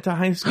and went to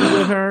high school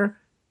with her.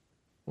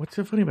 What's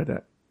so funny about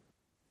that?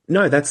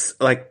 No, that's,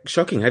 like,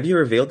 shocking. Have you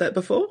revealed that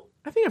before?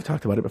 I think I've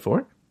talked about it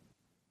before.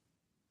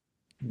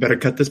 Better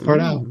cut this part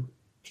out.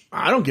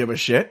 I don't give a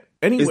shit.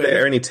 Anyway, is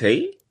there any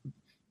tea?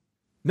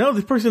 No,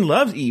 this person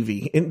loves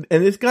Evie. And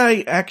this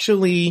guy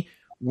actually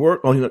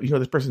worked... Oh, you know,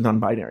 this person's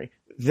non-binary.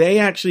 They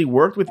actually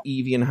worked with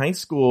Evie in high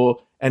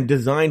school and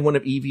designed one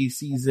of Evie's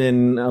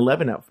season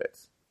 11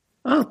 outfits.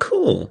 Oh,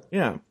 cool.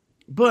 Yeah.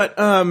 But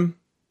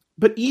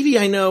Evie,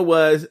 I know,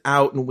 was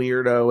out and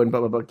weirdo and blah,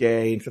 blah, blah,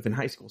 gay and stuff in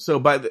high school. So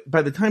by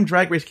the time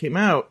Drag Race came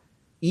out,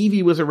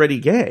 Evie was already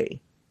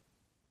gay.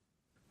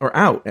 Or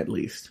out, at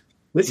least.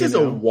 This is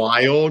a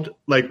wild,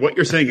 like, what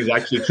you're saying is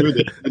actually true,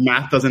 that the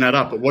math doesn't add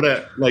up.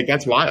 But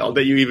that's wild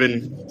that you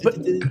even... But,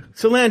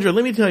 Solandra,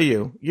 let me tell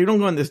you, you don't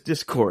go on this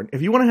Discord.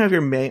 If you want to have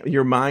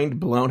your mind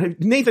blown...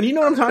 Nathan, you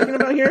know what I'm talking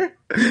about here?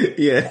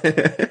 Yeah.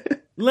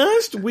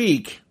 Last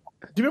week,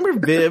 do you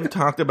remember Viv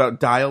talked about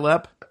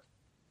dial-up?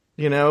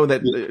 You know,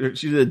 that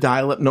she did a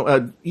dial-up...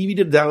 Evie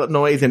did a dial-up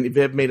noise, and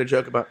Viv made a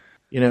joke about,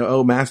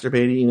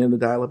 masturbating and the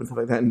dial-up and stuff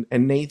like that.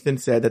 And Nathan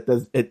said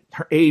that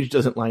her age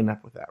doesn't line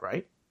up with that,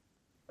 right?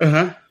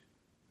 Uh-huh.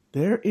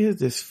 There is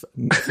this...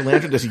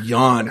 Solandra just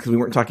yawned because we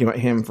weren't talking about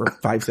him for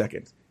 5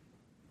 seconds.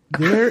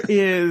 There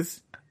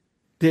is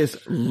this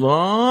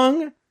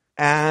long-ass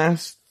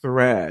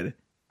thread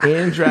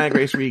in Drag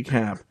Race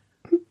Recap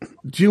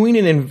doing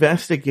an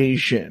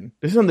investigation.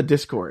 This is on the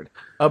Discord.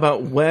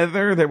 About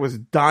whether there was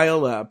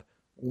dial-up,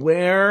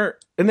 where...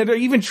 And then they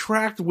even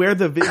tracked where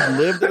the Viv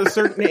lived at a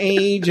certain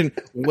age and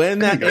when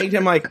that age...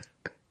 I'm like...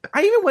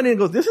 I even went in and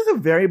go, this is a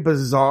very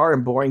bizarre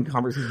and boring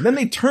conversation. Then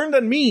they turned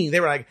on me. They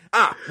were like,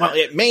 well,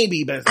 it may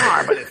be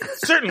bizarre, but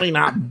it's certainly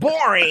not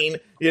boring,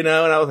 And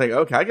I was like,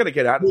 okay, I got to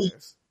get out of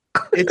this.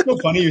 It's so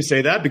funny you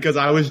say that because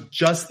I was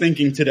just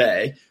thinking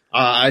today,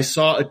 I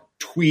saw a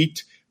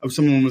tweet of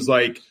someone was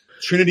like,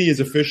 Trinity is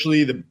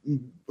officially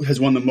has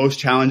won the most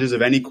challenges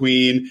of any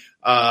queen,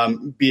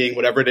 being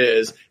whatever it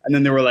is. And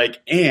then they were like,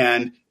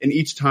 and in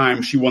each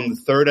time she won the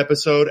 3rd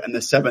episode and the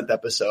 7th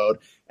episode.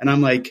 And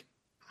I'm like,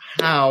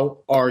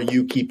 how are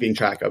you keeping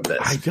track of this?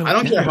 I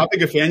don't care how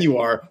big a fan you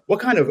are. What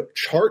kind of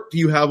chart do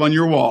you have on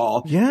your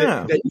wall?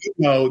 Yeah. That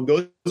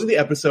those are the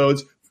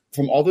episodes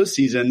from all those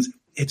seasons.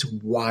 It's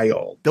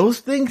wild. Those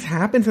things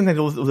happen.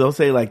 Sometimes they'll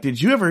say, like,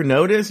 did you ever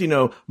notice,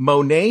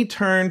 Monet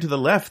turned to the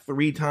left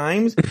 3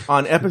 times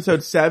on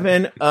episode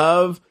 7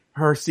 of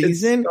her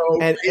season?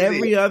 So and crazy.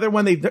 Every other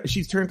one,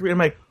 she's turned 3. I'm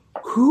like,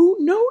 who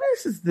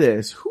notices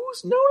this?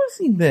 Who's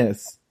noticing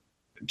this?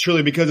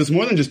 Truly, because it's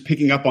more than just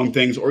picking up on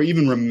things or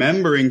even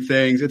remembering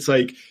things. It's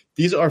like,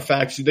 these are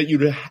facts that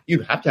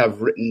you'd have to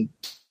have written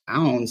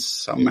down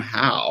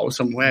somehow,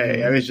 some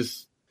way. I mean, it's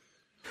just...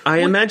 I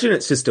imagine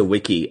it's just a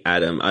wiki,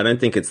 Adam. I don't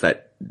think it's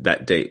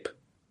that deep.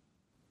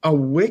 A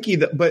wiki,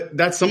 but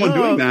that's someone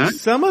doing that.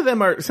 Some of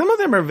them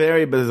are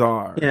very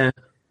bizarre. Yeah.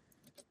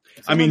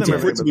 I mean,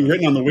 for it to be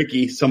written on the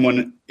wiki,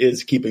 someone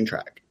is keeping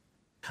track.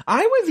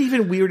 I was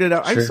even weirded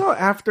out. Sure. I saw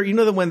after,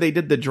 when they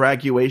did the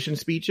Draguation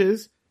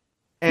speeches,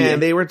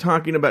 and they were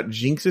talking about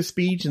Jinx's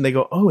speech, and they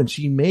go, oh, and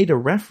she made a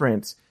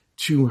reference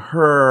to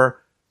her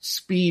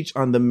speech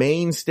on the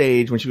main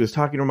stage when she was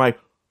talking to her mic.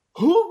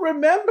 Who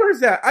remembers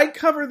that? I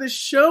cover this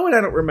show and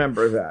I don't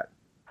remember that.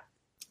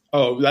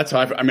 Oh, that's how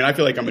I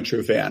feel like I'm a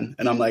true fan.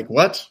 And I'm like,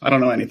 what? I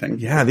don't know anything.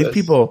 Yeah, these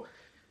people.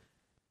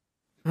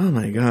 Oh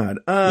my God.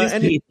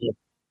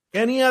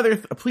 Any other,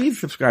 please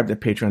subscribe to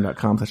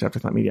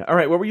patreon.com/afterthoughtmedia. All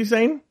right. What were you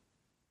saying?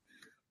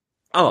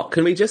 Oh,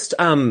 can we just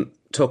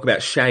talk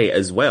about Shay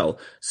as well?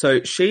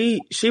 So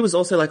she was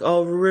also like,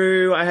 "Oh,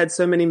 Rue, I had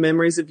so many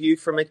memories of you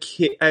from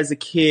as a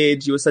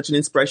kid. You were such an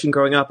inspiration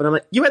growing up." And I'm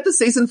like, "You had the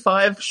season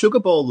 5 Sugar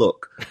Ball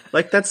look.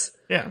 Like that's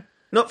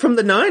not from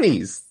the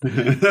 90s.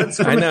 That's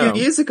from a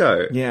few years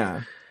ago."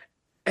 Yeah.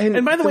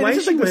 And by the way,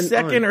 this is like the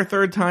second or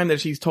third time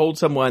that she's told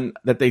someone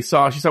that she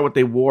saw what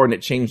they wore and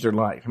it changed their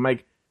life. I'm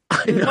like,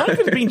 your life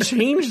has been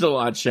changed a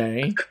lot,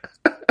 Shay.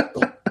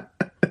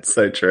 That's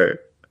so true.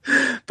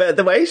 But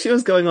the way she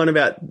was going on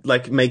about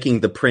like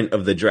making the print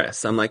of the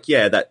dress, I'm like,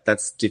 yeah,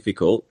 that's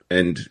difficult.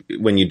 And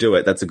when you do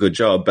it, that's a good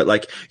job. But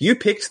like you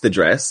picked the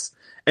dress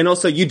and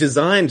also you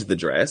designed the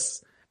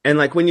dress. And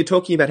like when you're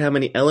talking about how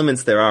many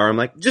elements there are, I'm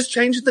like, just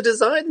change the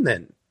design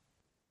then.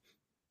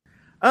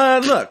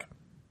 Look,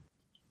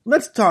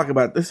 let's talk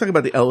about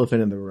the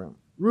elephant in the room.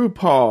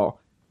 RuPaul,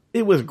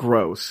 it was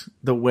gross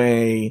the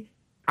way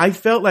I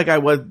felt like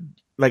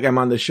I'm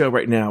on the show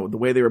right now, the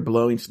way they were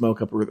blowing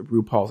smoke up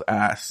RuPaul's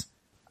ass.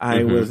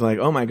 I was like,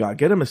 oh my God,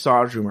 get a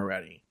massage room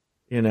already,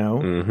 you know?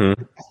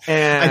 Mm-hmm.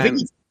 And I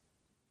think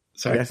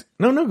sorry.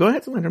 No, go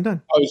ahead, Solange, I'm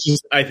done.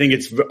 I think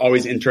it's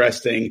always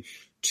interesting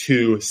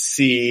to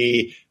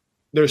see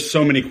there's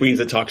so many queens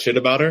that talk shit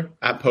about her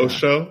at post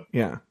show.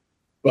 Yeah.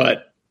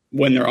 But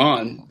when they're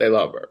on, they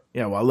love her.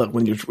 Yeah, well, look,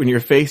 when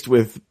you're faced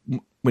with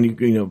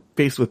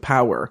faced with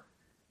power,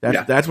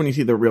 that's when you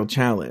see the real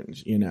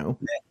challenge, you know.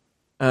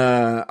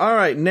 All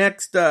right,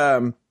 next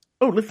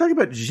let's talk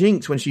about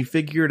Jinx when she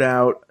figured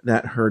out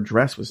that her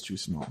dress was too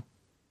small.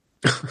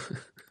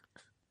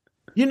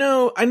 You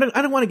know, I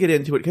don't want to get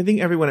into it because I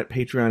think everyone at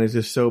Patreon is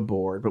just so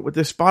bored. But with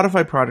the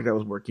Spotify project I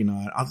was working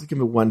on, I'll just give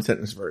you a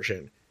 1-sentence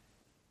version.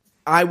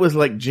 I was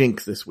like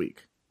Jinx this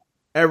week.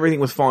 Everything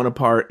was falling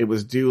apart. It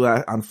was due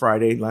on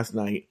Friday last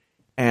night.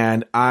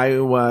 And I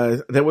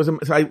was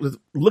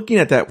looking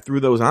at that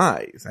through those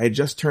eyes. I had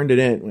just turned it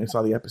in when I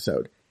saw the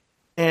episode.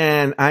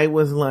 And I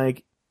was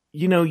like,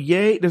 you know,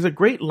 there's a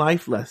great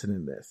life lesson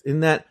in this,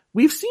 in that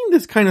we've seen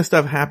this kind of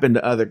stuff happen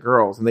to other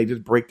girls and they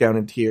just break down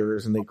in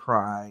tears and they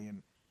cry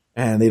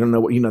and they don't know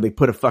what, you know, they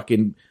put a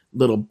fucking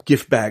little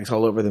gift bags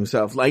all over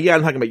themselves. Like, yeah,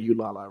 I'm talking about you,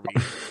 Lala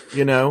Reed,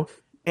 you know?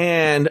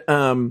 And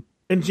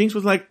Jinx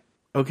was like,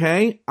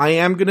 okay, I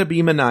am going to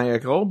be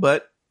maniacal,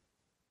 but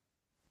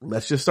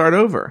let's just start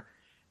over.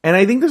 And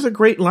I think there's a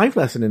great life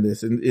lesson in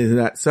this, in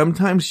that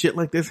sometimes shit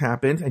like this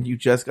happens and you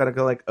just got to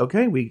go like,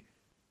 okay, we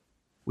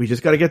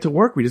just got to get to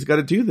work. We just got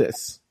to do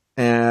this.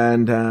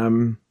 And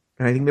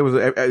I think there was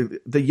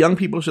the young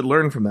people should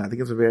learn from that. I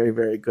think it's a very,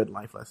 very good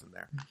life lesson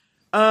there.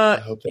 I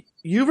hope that.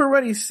 You've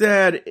already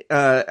said,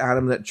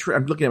 Adam, that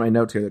I'm looking at my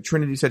notes here, that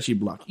Trinity said she'd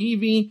block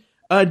Evie.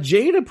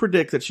 Jada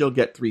predicts that she'll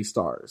get 3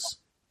 stars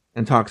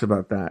and talks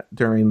about that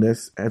during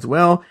this as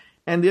well.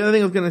 And the other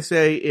thing I was going to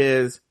say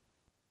is,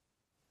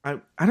 I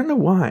don't know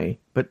why,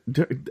 but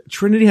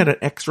Trinity had an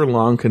extra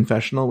long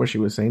confessional where she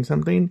was saying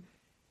something.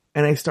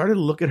 And I started to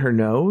look at her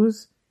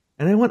nose,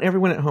 and I want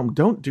everyone at home,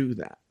 don't do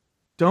that.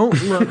 Don't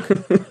look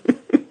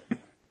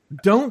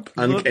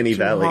Uncanny too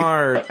Valley.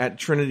 hard at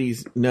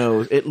Trinity's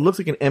nose. It looks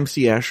like an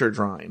MC Escher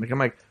drawing. Like, I'm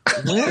like,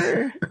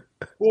 where?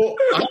 Well,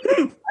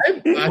 I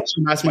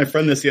actually asked my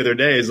friend this the other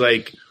day. Is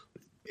like,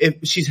 if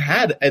she's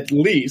had at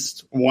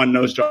least one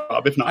nose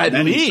job, if not At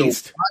many,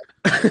 least.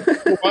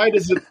 so why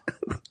does it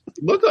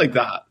look like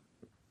that?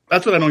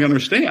 That's what I don't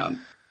understand.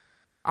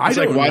 I It's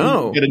don't like, why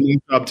know. didn't you get a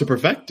new job to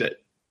perfect it?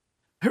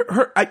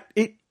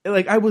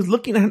 I was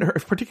looking at her,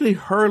 particularly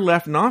her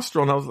left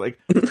nostril, and I was like,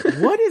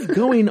 what is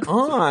going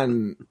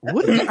on?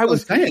 I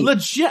was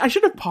legit, I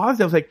should have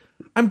paused. I was like,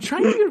 I'm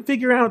trying to even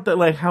figure out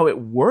how it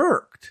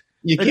worked.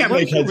 You can't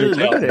make heads or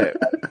look at tails.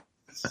 it.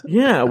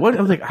 Yeah, I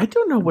was like, I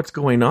don't know what's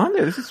going on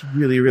there. This is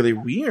really, really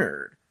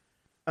weird.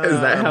 Is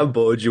that how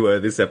bored you were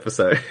this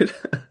episode?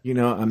 You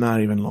know, I'm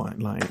not even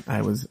lying.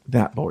 I was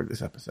that bored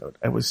this episode.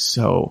 I was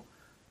so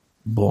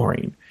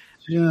boring.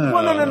 Yeah.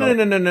 Well,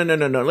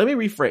 no. Let me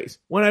rephrase.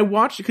 When I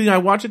watched it, because I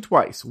watched it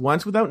twice.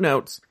 Once without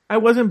notes. I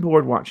wasn't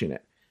bored watching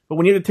it. But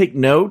when you have to take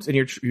notes and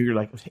you're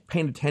like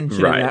paying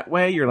attention in that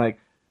way, you're like,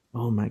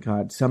 oh my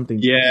God,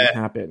 something's going to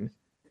happen.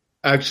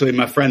 Actually,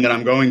 my friend that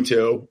I'm going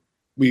to,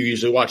 we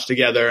usually watch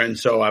together, and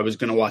so I was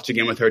going to watch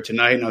again with her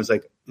tonight, and I was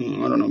like, I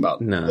don't know about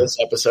this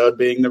episode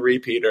being the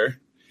repeater.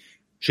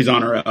 She's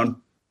on her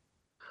own.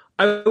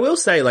 I will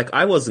say,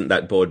 I wasn't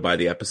that bored by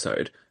the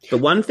episode. The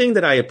one thing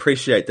that I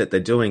appreciate that they're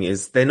doing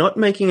is they're not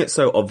making it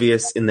so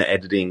obvious in the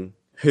editing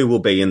who will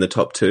be in the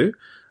top 2.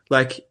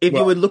 If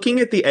you were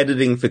looking at the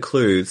editing for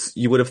clues,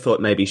 you would have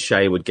thought maybe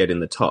Shay would get in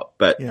the top,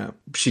 but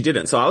she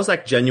didn't. So I was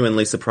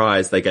genuinely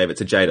surprised they gave it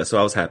to Jada, so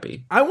I was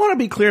happy. I want to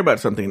be clear about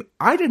something.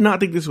 I did not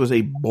think this was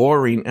a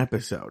boring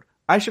episode.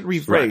 I should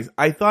rephrase. Right.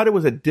 I thought it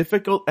was a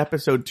difficult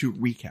episode to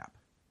recap.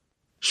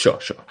 Sure.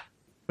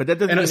 But that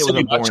doesn't mean it was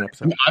a boring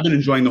episode. I've been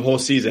enjoying the whole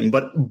season,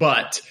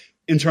 but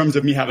in terms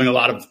of me having a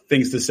lot of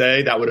things to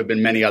say, that would have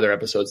been many other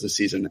episodes this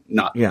season,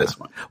 not this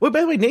one. Well,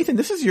 by the way, Nathan,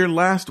 this is your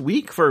last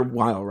week for a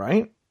while,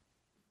 right?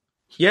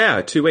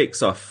 Yeah, 2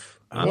 weeks off.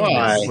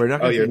 Why? We're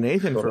not going to see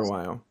Nathan for a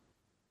while.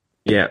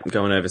 Yeah,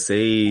 going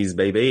overseas,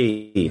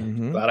 baby.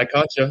 Mm-hmm. Glad I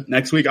caught you.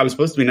 Next week, I was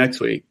supposed to be next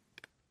week.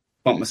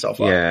 Bump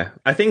myself up. Yeah,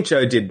 I think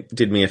Joe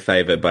did me a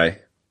favor by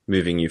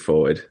moving you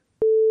forward.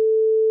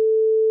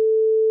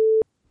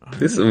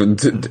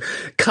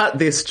 Cut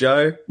this,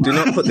 Joe. Do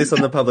not put this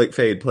on the public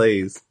feed,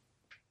 please.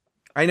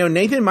 I know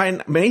Nathan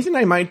and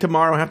I might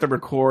tomorrow have to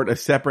record a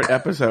separate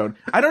episode.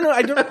 I don't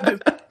know.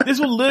 This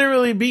will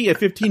literally be a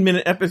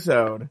 15-minute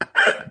episode.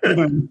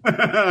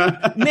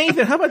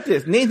 Nathan, how about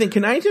this? Nathan,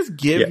 can I just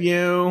give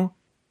you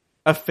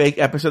a fake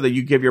episode that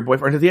you give your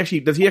boyfriend?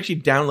 Does he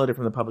actually download it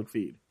from the public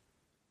feed?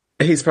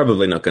 He's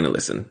probably not going to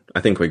listen. I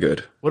think we're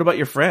good. What about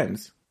your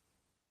friends?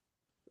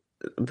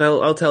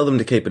 I'll tell them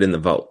to keep it in the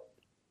vault.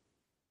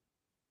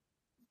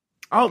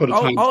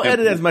 I'll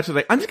edit as much as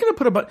I'm just going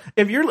to put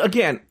if you're,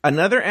 again,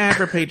 another ad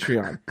for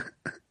Patreon.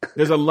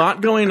 There's a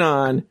lot going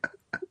on.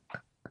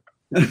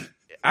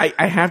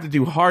 I have to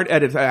do hard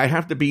edits. I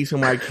have to be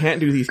somewhere I can't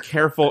do these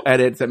careful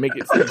edits that make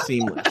it seem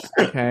seamless.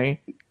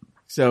 Okay?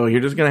 So you're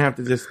just going to have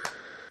to just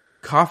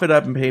cough it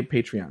up and pay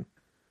Patreon.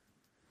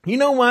 You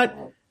know what?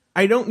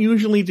 I don't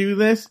usually do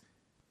this.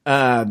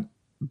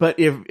 But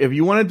if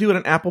you want to do it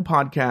on Apple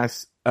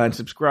Podcasts and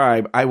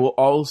subscribe, I will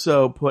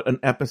also put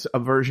a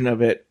version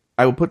of it.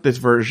 I will put this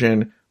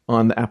version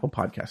on the Apple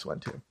Podcast one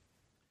too.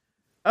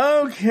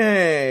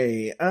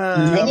 Okay.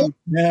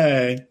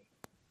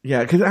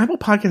 Yeah, because Apple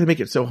Podcasts make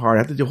it so hard.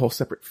 I have to do a whole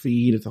separate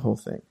feed. It's a whole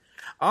thing.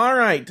 All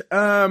right.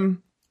 Oh,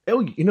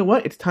 you know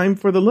what? It's time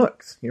for the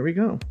looks. Here we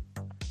go.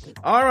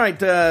 All right.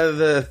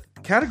 The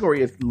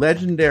category is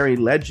legendary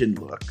legend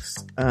looks.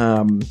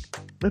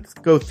 Let's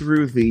go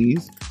through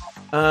these.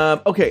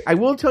 Okay, I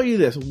will tell you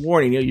this.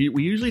 Warning,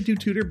 we usually do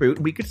Tutor Boot.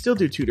 We could still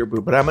do Tutor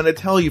Boot, but I'm going to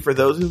tell you, for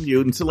those of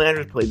you, and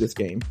Solandra's played this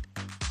game,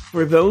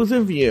 for those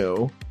of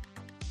you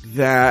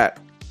that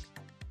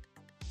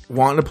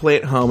want to play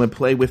at home and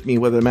play with me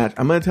with a match,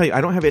 I'm going to tell you,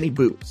 I don't have any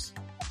boots.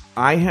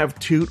 I have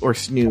Toot or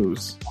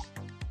Snooze.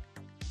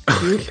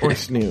 Toot or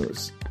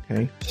Snooze.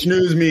 Okay.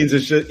 Snooze means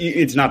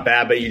it's not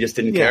bad, but you just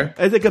didn't care.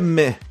 It's like a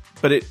meh,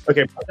 but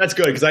okay, that's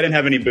good because I didn't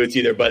have any boots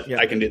either, but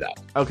I can do that.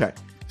 Okay.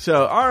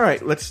 So, all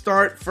right, let's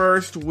start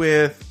first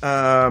with, who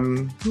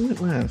went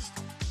last?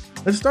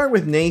 Let's start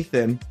with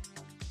Nathan.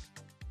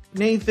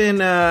 Nathan,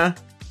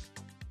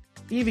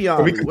 Evian.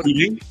 Are we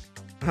competing?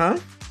 Huh?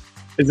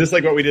 Is this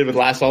like what we did with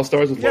Last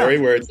All-Stars with Lori,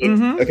 where it's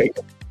like, okay,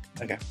 cool.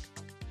 Okay.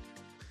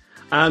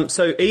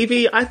 So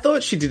Evie, I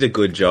thought she did a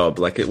good job.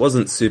 Like, it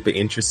wasn't super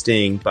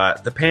interesting,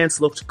 but the pants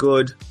looked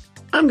good.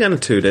 I'm going to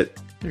toot it.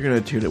 You're going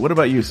to toot it. What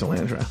about you,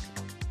 Solandra?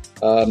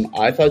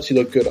 I thought she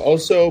looked good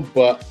also,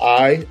 but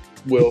I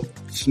will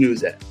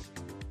snooze it.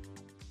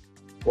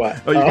 What?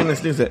 Oh, you're gonna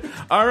snooze it.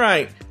 All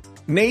right,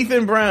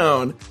 Nathan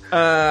Brown.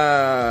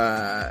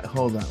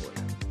 Hold on.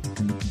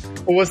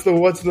 What's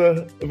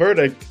the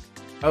verdict?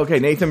 Okay,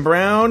 Nathan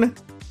Brown.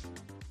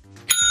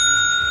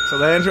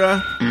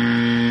 Solandra.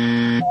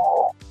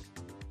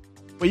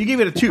 Well, you gave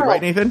it a 2,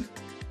 right, Nathan?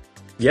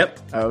 Yep.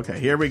 Okay,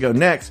 here we go.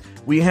 Next,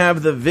 we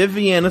have the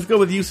Vivian. Let's go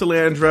with you,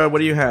 Solandra. What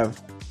do you have?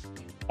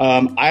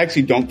 I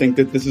actually don't think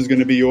that this is going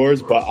to be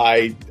yours, but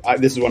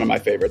this is one of my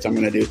favorites. I'm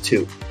going to do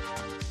 2.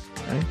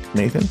 Okay.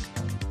 Nathan?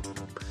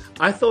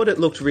 I thought it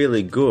looked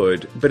really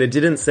good, but it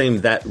didn't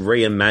seem that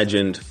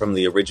reimagined from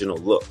the original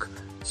look.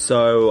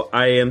 So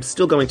I am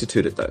still going to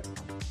toot it, though.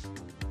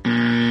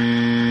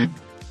 The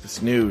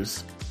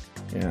snooze.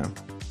 Yeah.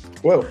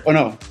 Whoa. Oh,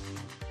 no.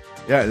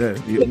 Yeah.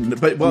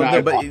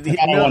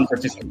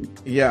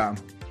 Yeah.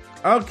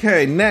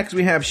 Okay, next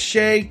we have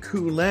Shea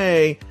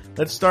Coulee.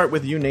 Let's start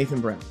with you,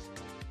 Nathan Brown.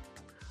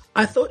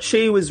 I thought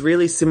she was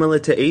really similar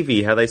to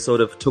Evie, how they sort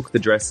of took the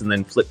dress and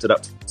then flipped it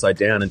upside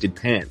down and did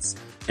pants.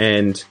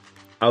 And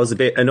I was a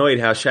bit annoyed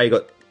how Shea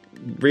got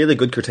really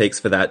good critiques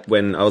for that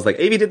when I was like,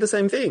 Evie did the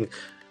same thing.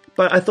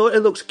 But I thought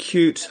it looked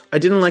cute. I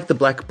didn't like the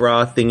black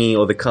bra thingy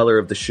or the color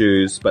of the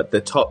shoes, but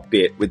the top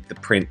bit with the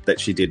print that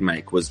she did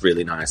make was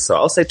really nice. So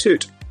I'll say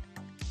toot.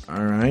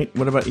 All right.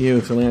 What about you,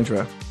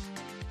 Solandra?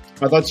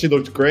 I thought she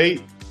looked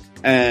great.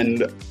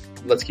 And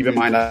let's keep in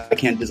mind, I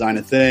can't design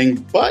a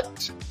thing,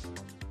 but...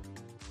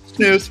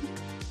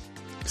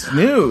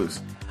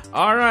 Snooze.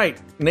 All right,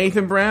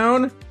 Nathan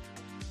Brown.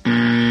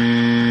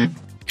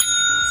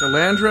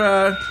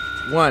 Solandra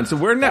 1. So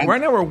right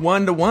now we're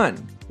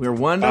 1-1. We're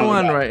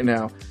 1-1 right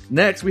now.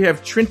 Next we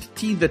have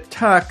Trinity the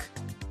Tuck.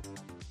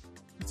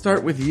 Let's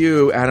start with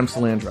you, Adam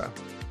Solandra.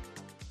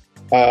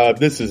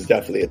 This is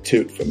definitely a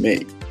toot for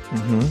me.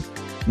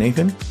 Mm-hmm.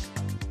 Nathan?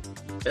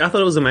 I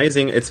thought it was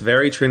amazing. It's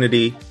very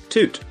Trinity.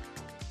 Toot.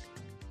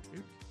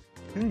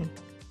 Okay.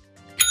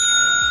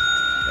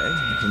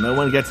 So no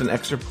one gets an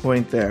extra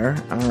point there.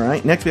 All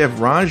right. Next we have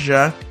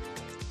Raja.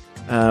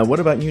 What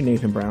about you,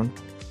 Nathan Brown?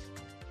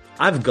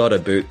 I've got to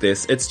boot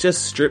this. It's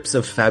just strips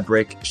of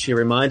fabric. She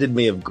reminded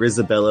me of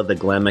Grisabella the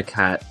Glamour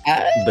Cat.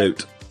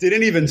 Boot.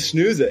 Didn't even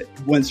snooze it.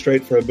 Went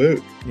straight for a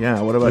boot.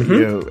 Yeah, what about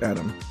you,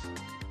 Adam?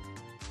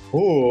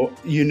 Oh,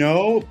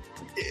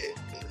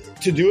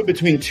 to do it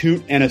between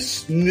toot and a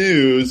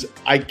snooze,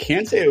 I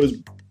can't say it was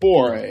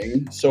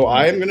boring, so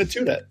I am going to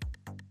toot it.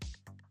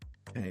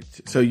 Okay,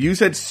 so you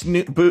said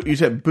boot. You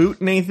said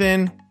boot,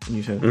 Nathan. And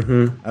you said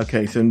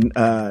okay. So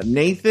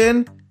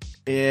Nathan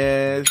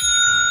is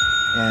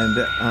and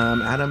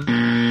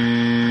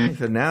Adam.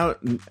 So now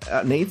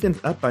Nathan's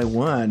up by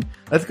 1.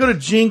 Let's go to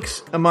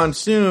Jinx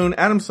Monsoon.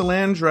 Adam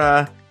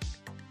Salandra.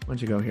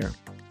 Where'd you go here?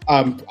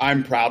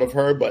 I'm proud of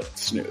her, but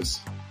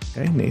snooze.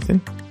 Okay,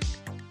 Nathan.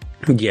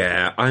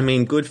 Yeah, I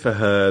mean, good for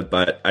her,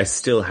 but I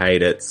still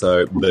hate it,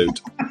 so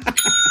boot.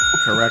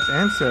 Correct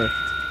answer.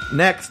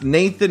 Next,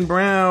 Nathan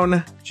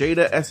Brown,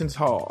 Jada Essence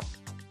Hall.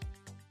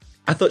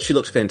 I thought she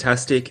looked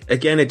fantastic.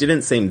 Again, it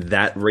didn't seem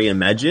that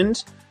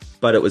reimagined,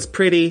 but it was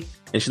pretty,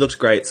 and she looked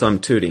great, so I'm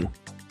tooting.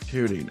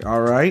 Tooting.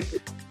 All right.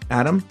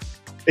 Adam?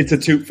 It's a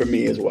toot for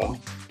me as well.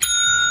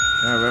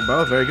 All right,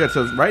 both. Very good.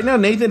 So right now,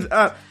 Nathan's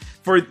up.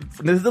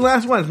 This is the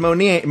last one. It's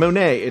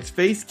Monet. It's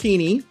Face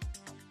Keeney.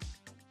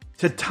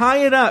 To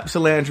tie it up,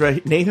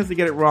 Salandra, Nathan has to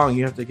get it wrong.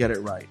 You have to get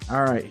it right.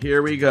 All right,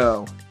 here we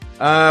go.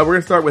 We're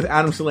going to start with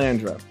Adam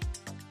Salandra.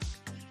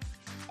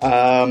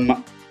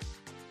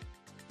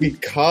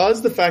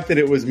 Because the fact that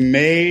it was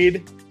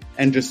made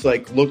and just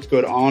looked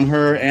good on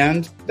her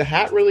and the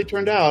hat really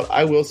turned out,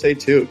 I will say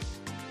toot.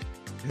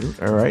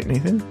 All right,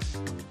 Nathan.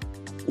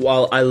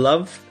 While I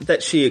love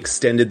that she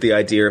extended the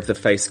idea of the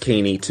face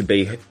kini to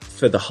be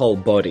for the whole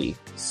body,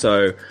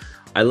 so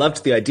I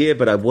loved the idea,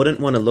 but I wouldn't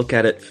want to look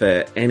at it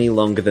for any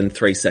longer than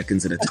 3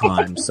 seconds at a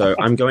time. So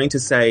I'm going to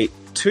say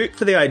toot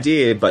for the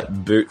idea,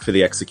 but boot for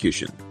the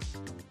execution.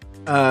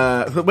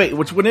 So wait,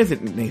 which one is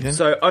it, Nathan?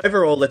 So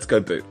overall, let's go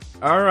boot.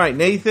 All right,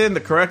 Nathan,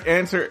 the correct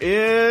answer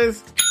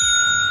is...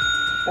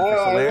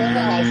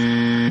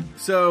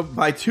 So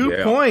by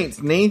 2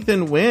 points,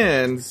 Nathan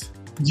wins.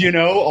 Do you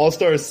know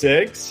All-Star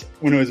 6,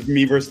 when it was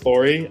me versus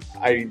Lori,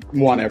 I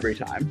won every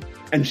time.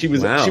 And she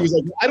was like,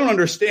 I don't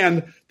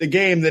understand the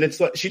game that it's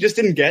like, she just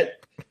didn't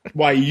get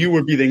why you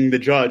were being the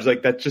judge.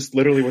 Like, that's just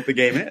literally what the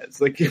game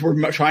is. Like,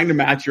 we're trying to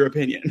match your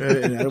opinion.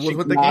 That was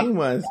what the game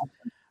was.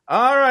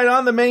 All right,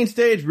 on the main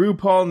stage,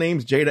 RuPaul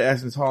names Jada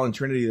Essence Hall and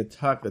Trinity the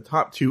Tuck the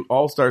top 2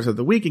 All-Stars of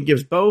the week and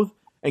give both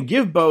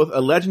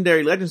a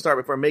legendary legend star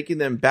before making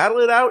them battle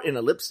it out in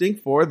a lip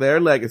sync for their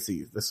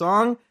legacies. The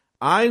song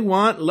I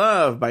Want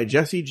Love by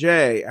Jessie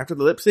J. After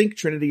the lip sync,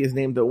 Trinity is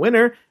named the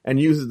winner and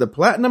uses the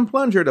platinum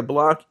plunger to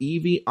block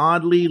Evie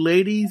Oddly.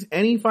 Ladies,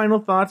 any final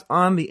thoughts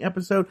on the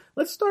episode?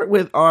 Let's start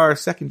with our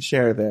second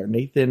chair there,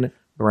 Nathan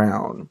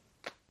Brown.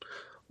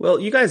 Well,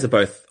 you guys are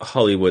both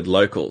Hollywood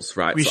locals,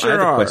 right? We so sure I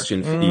have are. a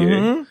question for you.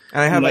 And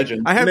I have,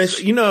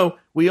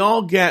 we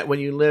all get, when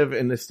you live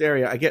in this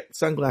area, I get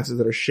sunglasses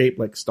that are shaped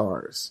like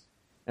stars.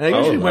 And I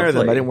usually wear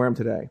them. I didn't wear them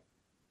today.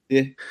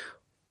 Yeah.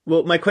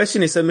 Well, my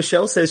question is, so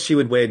Michelle says she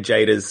would wear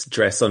Jada's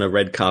dress on a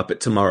red carpet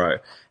tomorrow.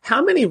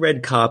 How many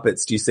red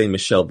carpets do you see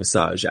Michelle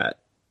Visage at?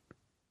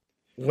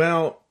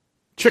 Well,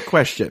 trick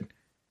question.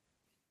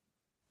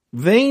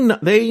 They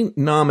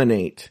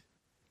nominate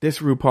this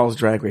RuPaul's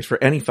Drag Race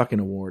for any fucking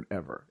award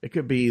ever. It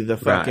could be the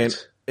fucking...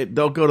 Right.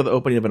 They'll go to the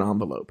opening of an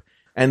envelope.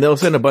 And they'll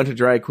send a bunch of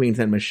drag queens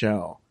and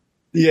Michelle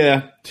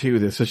to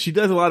this. So she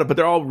does a lot of... But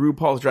they're all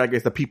RuPaul's Drag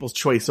Race, the People's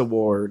Choice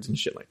Awards and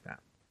shit like that.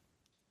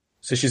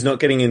 So she's not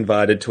getting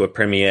invited to a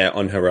premiere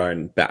on her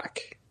own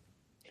back?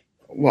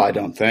 Well, I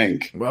don't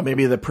think. Well,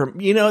 maybe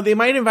they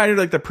might invite her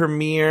to the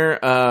premiere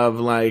of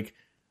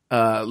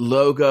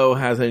Logo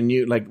has a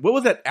new, what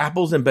was that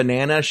Apples and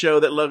Banana show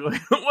that Logo,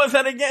 what was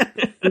that again?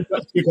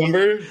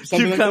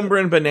 Cucumber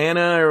and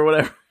Banana or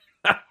whatever.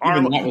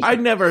 I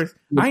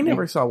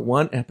never saw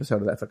one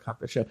episode of that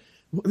Fakaka show.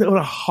 What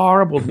a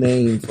horrible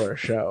name for a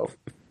show.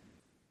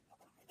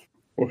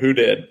 Well, who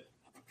did?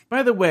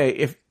 By the way,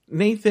 if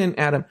Nathan,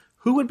 Adam,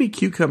 who would be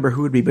Cucumber,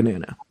 who would be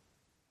Banana?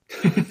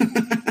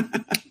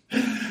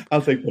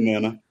 I'll take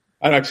Banana.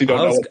 I actually don't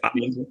know what it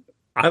means.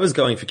 I was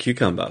going for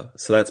Cucumber,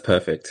 so that's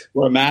perfect.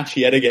 We're a match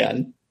yet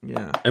again.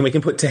 Yeah. And we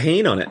can put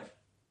tahini on it.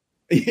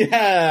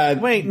 Yeah.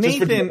 Wait,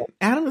 Nathan,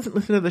 Adam doesn't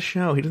listen to the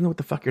show. He doesn't know what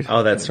the fuck you're talking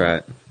about. Oh, that's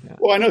right. Yeah.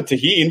 Well, I know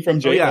tahini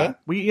from Jada.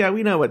 We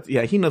know what,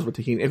 he knows what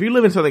tahini. If you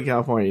live in Southern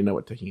California, you know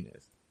what tahini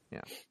is.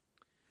 Yeah.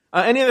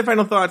 Any other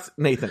final thoughts,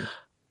 Nathan?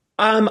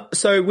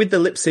 So with the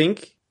lip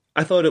sync,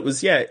 I thought it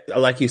was,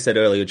 like you said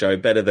earlier, Joe,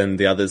 better than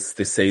the others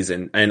this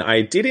season. And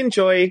I did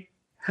enjoy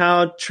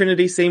how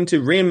Trinity seemed to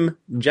rim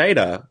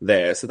Jada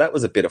there. So that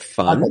was a bit of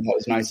fun. I thought that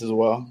was nice as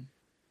well.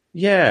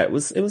 Yeah, it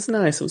was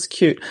nice. It was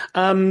cute.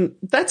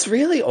 That's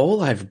really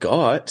all I've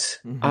got.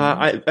 Mm-hmm.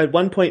 At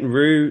one point,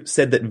 Rue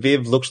said that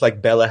Viv looked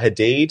like Bella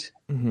Hadid.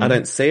 Mm-hmm. I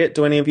don't see it.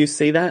 Do any of you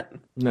see that?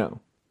 No.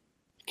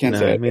 Can't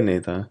say it. Me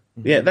neither.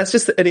 Mm-hmm. Yeah, that's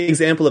just an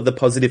example of the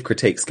positive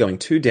critiques going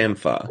too damn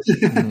far.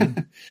 Mm-hmm.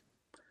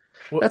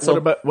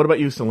 What about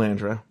you,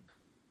 Salandra?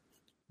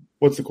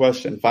 What's the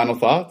question? Final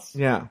thoughts?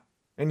 Yeah.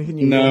 Anything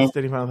you missed?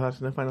 Any final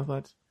thoughts? No final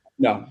thoughts?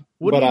 No.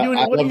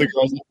 I love the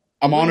girls.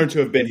 I'm honored to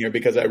have been here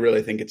because I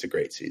really think it's a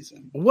great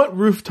season. What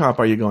rooftop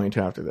are you going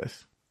to after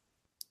this?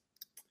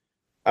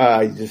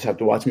 You just have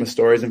to watch my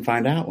stories and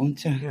find out,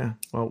 won't you? Yeah.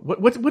 Well,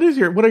 what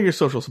are your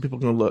socials so people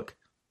can look?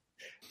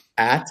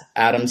 At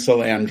Adam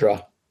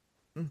Salandra.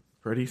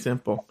 Pretty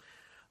simple.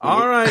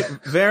 All right.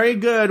 Very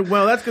good.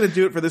 Well, that's going to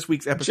do it for this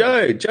week's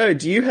episode. Joe,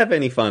 do you have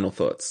any final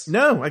thoughts?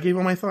 No, I gave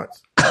all my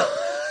thoughts.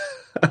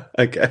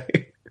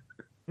 Okay.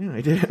 Yeah,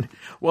 I did.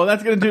 Well,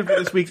 that's going to do it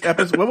for this week's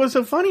episode. What was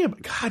so funny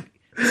about God,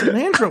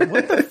 Salandra,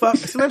 what the fuck?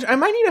 Salandra, I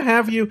might need to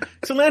have you.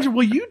 Salandra,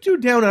 will you do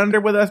Down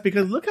Under with us?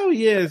 Because look how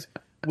he is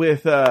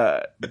with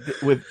did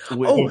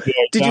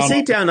you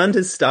see Down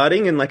Under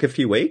starting in like a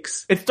few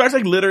weeks? It starts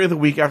like literally the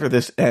week after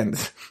this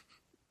ends.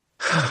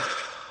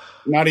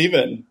 Not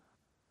even.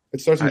 It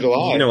starts in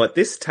July. You know what?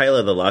 This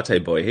Taylor the Latte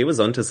Boy, he was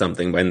onto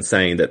something when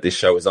saying that this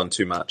show was on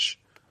too much.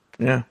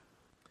 Yeah.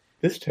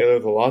 This Taylor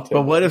the Latte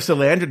But what if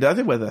Salandra does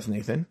it with us,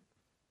 Nathan?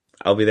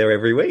 I'll be there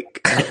every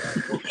week.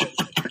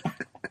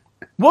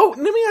 Well, let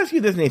me ask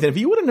you this, Nathan. If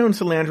you would have known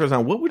Salandra was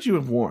on, what would you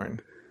have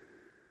worn?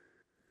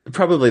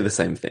 Probably the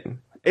same thing.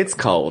 It's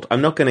cold.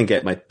 I'm not going to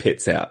get my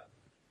pits out.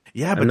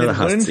 Yeah, but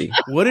then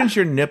wouldn't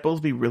your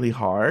nipples be really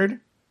hard?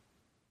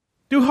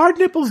 Do hard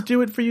nipples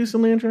do it for you,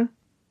 Salandra?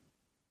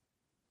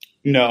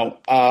 No,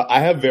 I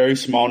have very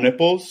small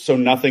nipples, so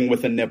nothing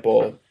with a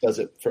nipple does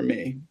it for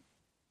me.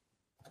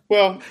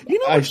 Well, you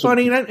know what's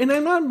funny, and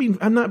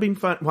I'm not being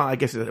fun. Well, I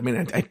guess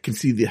I can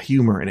see the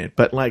humor in it,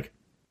 but like,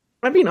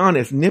 I'm being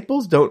honest.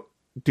 Nipples don't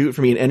do it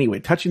for me in any way.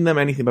 Touching them,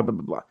 anything, blah blah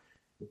blah blah.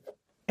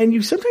 And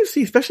you sometimes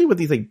see, especially with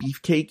these like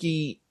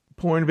beefcakey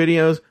porn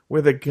videos,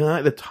 where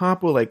the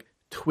top will like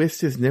twist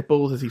his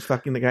nipples as he's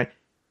fucking the guy.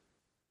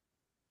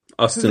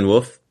 Austin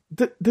Wolf.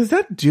 Does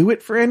that do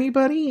it for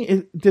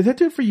anybody? Does that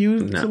do it for you,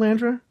 No.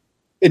 Salandra?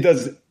 It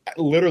does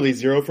literally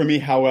zero for me.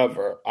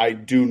 However, I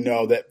do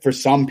know that for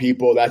some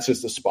people, that's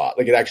just a spot.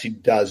 Like, it actually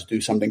does do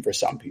something for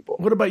some people.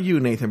 What about you,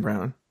 Nathan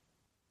Brown?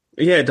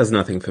 Yeah, it does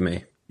nothing for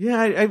me. Yeah,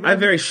 I have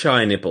very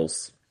shy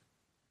nipples.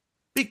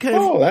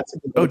 Because that's a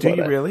good way to do put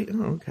you it. really?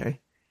 Oh, okay.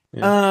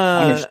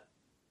 Yeah.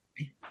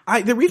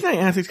 The reason I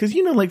ask is because,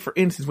 like, for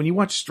instance, when you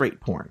watch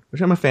straight porn,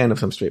 which I'm a fan of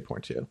some straight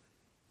porn too,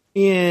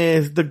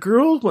 is the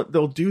girls, what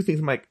they'll do things,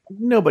 I'm like,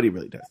 nobody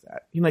really does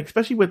that. Like,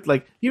 especially with,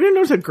 like, you ever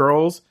notice that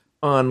girls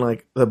on,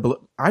 like,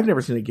 I've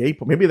never seen a gay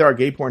porn. Maybe there are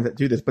gay porns that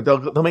do this, but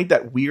they'll make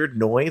that weird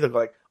noise. They'll go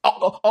like,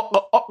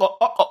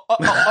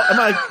 I'm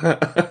like,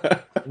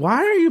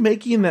 why are you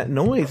making that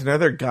noise? And are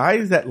there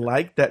guys that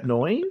like that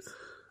noise?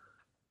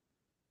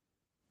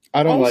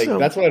 I don't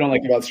that's what I don't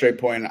like about straight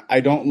porn. I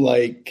don't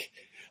like,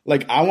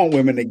 I want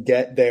women to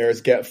get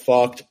theirs, get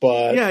fucked,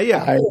 but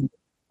yeah.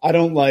 I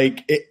don't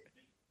like it.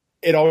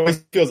 It always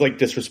feels like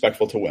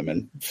disrespectful to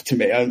women to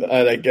me. I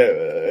like,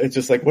 it's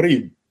just like, what are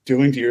you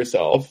doing to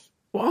yourself?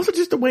 Well, also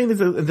just the way that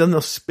then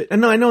they'll spit.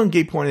 And I know in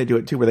gay porn they do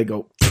it too, where they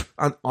go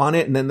on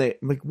it and then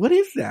I'm like, what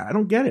is that? I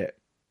don't get it.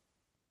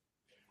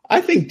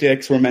 I think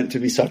dicks were meant to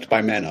be sucked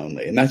by men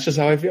only, and that's just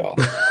how I feel.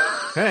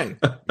 Hey,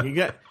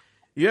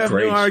 you have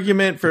Great. no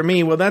argument for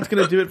me. Well, that's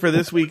going to do it for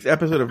this week's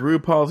episode of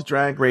RuPaul's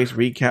Drag Race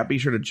Recap. Be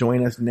sure to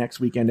join us next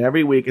weekend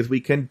every week as we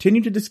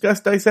continue to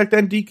discuss, dissect,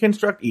 and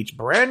deconstruct each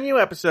brand new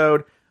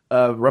episode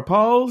of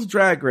RuPaul's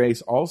Drag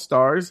Race All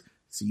Stars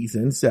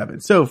Season 7.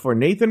 So for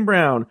Nathan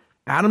Brown,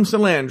 Adam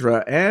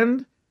Salandra,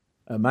 and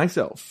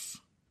myself,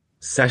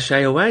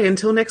 Sashay away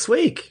until next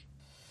week.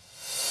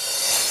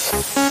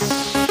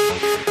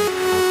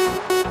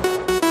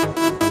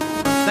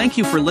 Thank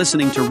you for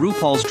listening to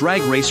RuPaul's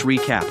Drag Race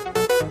Recap.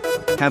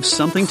 Have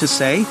something to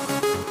say?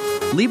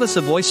 Leave us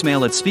a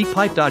voicemail at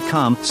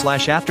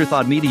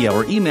speakpipe.com/afterthoughtmedia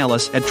or email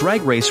us at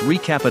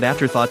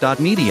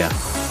dragracerecap@afterthought.media.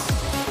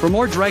 For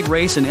more Drag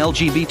Race and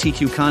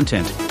LGBTQ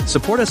content,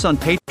 support us on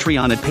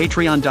Patreon at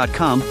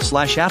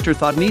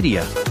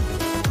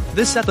patreon.com/afterthoughtmedia.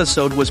 This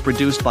episode was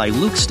produced by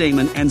Luke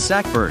Stamen and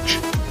Zach Birch.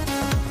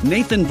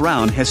 Nathan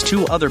Brown has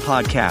 2 other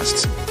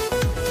podcasts.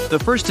 The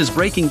first is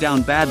Breaking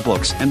Down Bad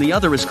Books and the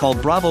other is called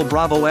Bravo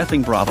Bravo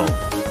Effing Bravo.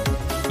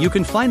 You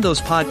can find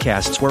those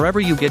podcasts wherever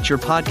you get your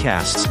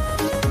podcasts.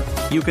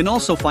 You can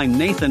also find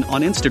Nathan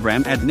on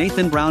Instagram at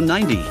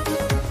NathanBrown90.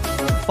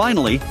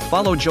 Finally,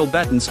 follow Joe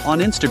Bettens on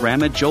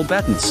Instagram at Joe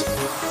Bettens.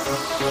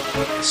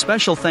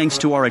 Special thanks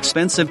to our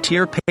expensive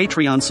tier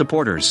Patreon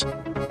supporters: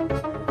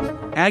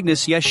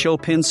 Agnes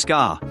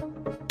Yeshopinska,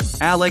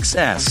 Alex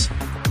S.,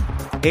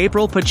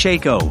 April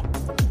Pacheco,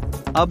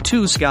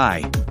 Ubtu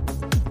Sky,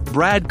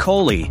 Brad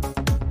Coley,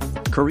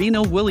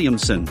 Karina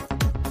Williamson,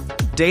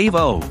 Dave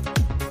O.,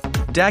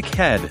 Dak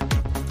Head,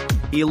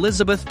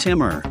 Elizabeth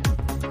Timmer,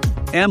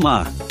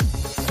 Emma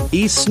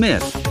E.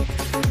 Smith,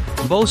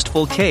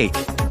 Boastful Cake,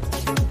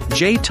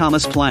 J.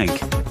 Thomas Plank,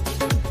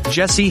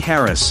 Jesse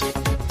Harris,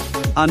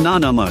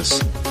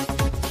 Anonymous,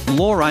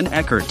 Lauren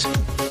Eckert,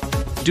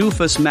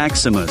 Doofus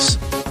Maximus,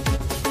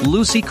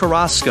 Lucy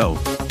Carrasco,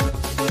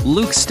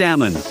 Luke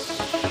Stammen,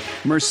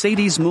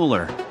 Mercedes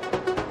Mueller,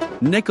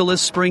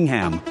 Nicholas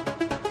Springham,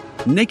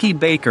 Nikki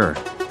Baker,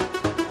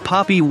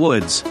 Poppy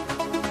Woods,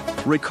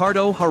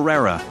 Ricardo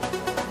Herrera,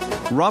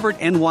 Robert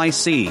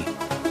NYC,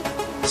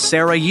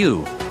 Sarah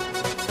Yu,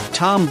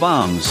 Tom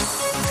Bums,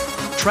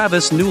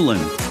 Travis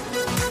Newland,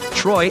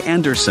 Troy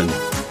Anderson,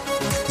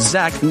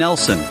 Zach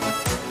Nelson.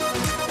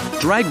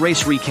 Drag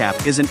Race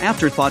Recap is an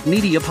Afterthought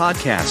Media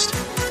podcast.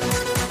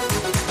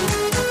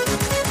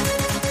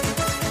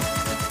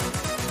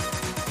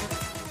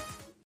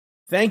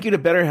 Thank you to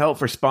BetterHelp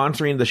for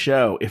sponsoring the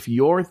show. If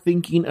you're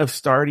thinking of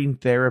starting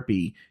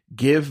therapy,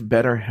 give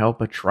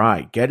BetterHelp a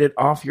try. Get it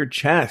off your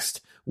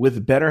chest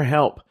with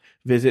BetterHelp.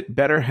 Visit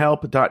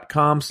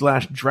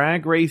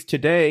BetterHelp.com/dragrace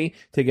today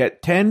to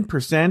get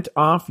 10%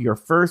 off your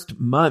first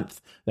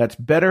month. That's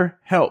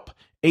BetterHelp,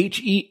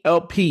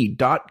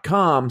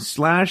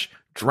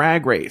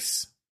 HELP.com/dragrace.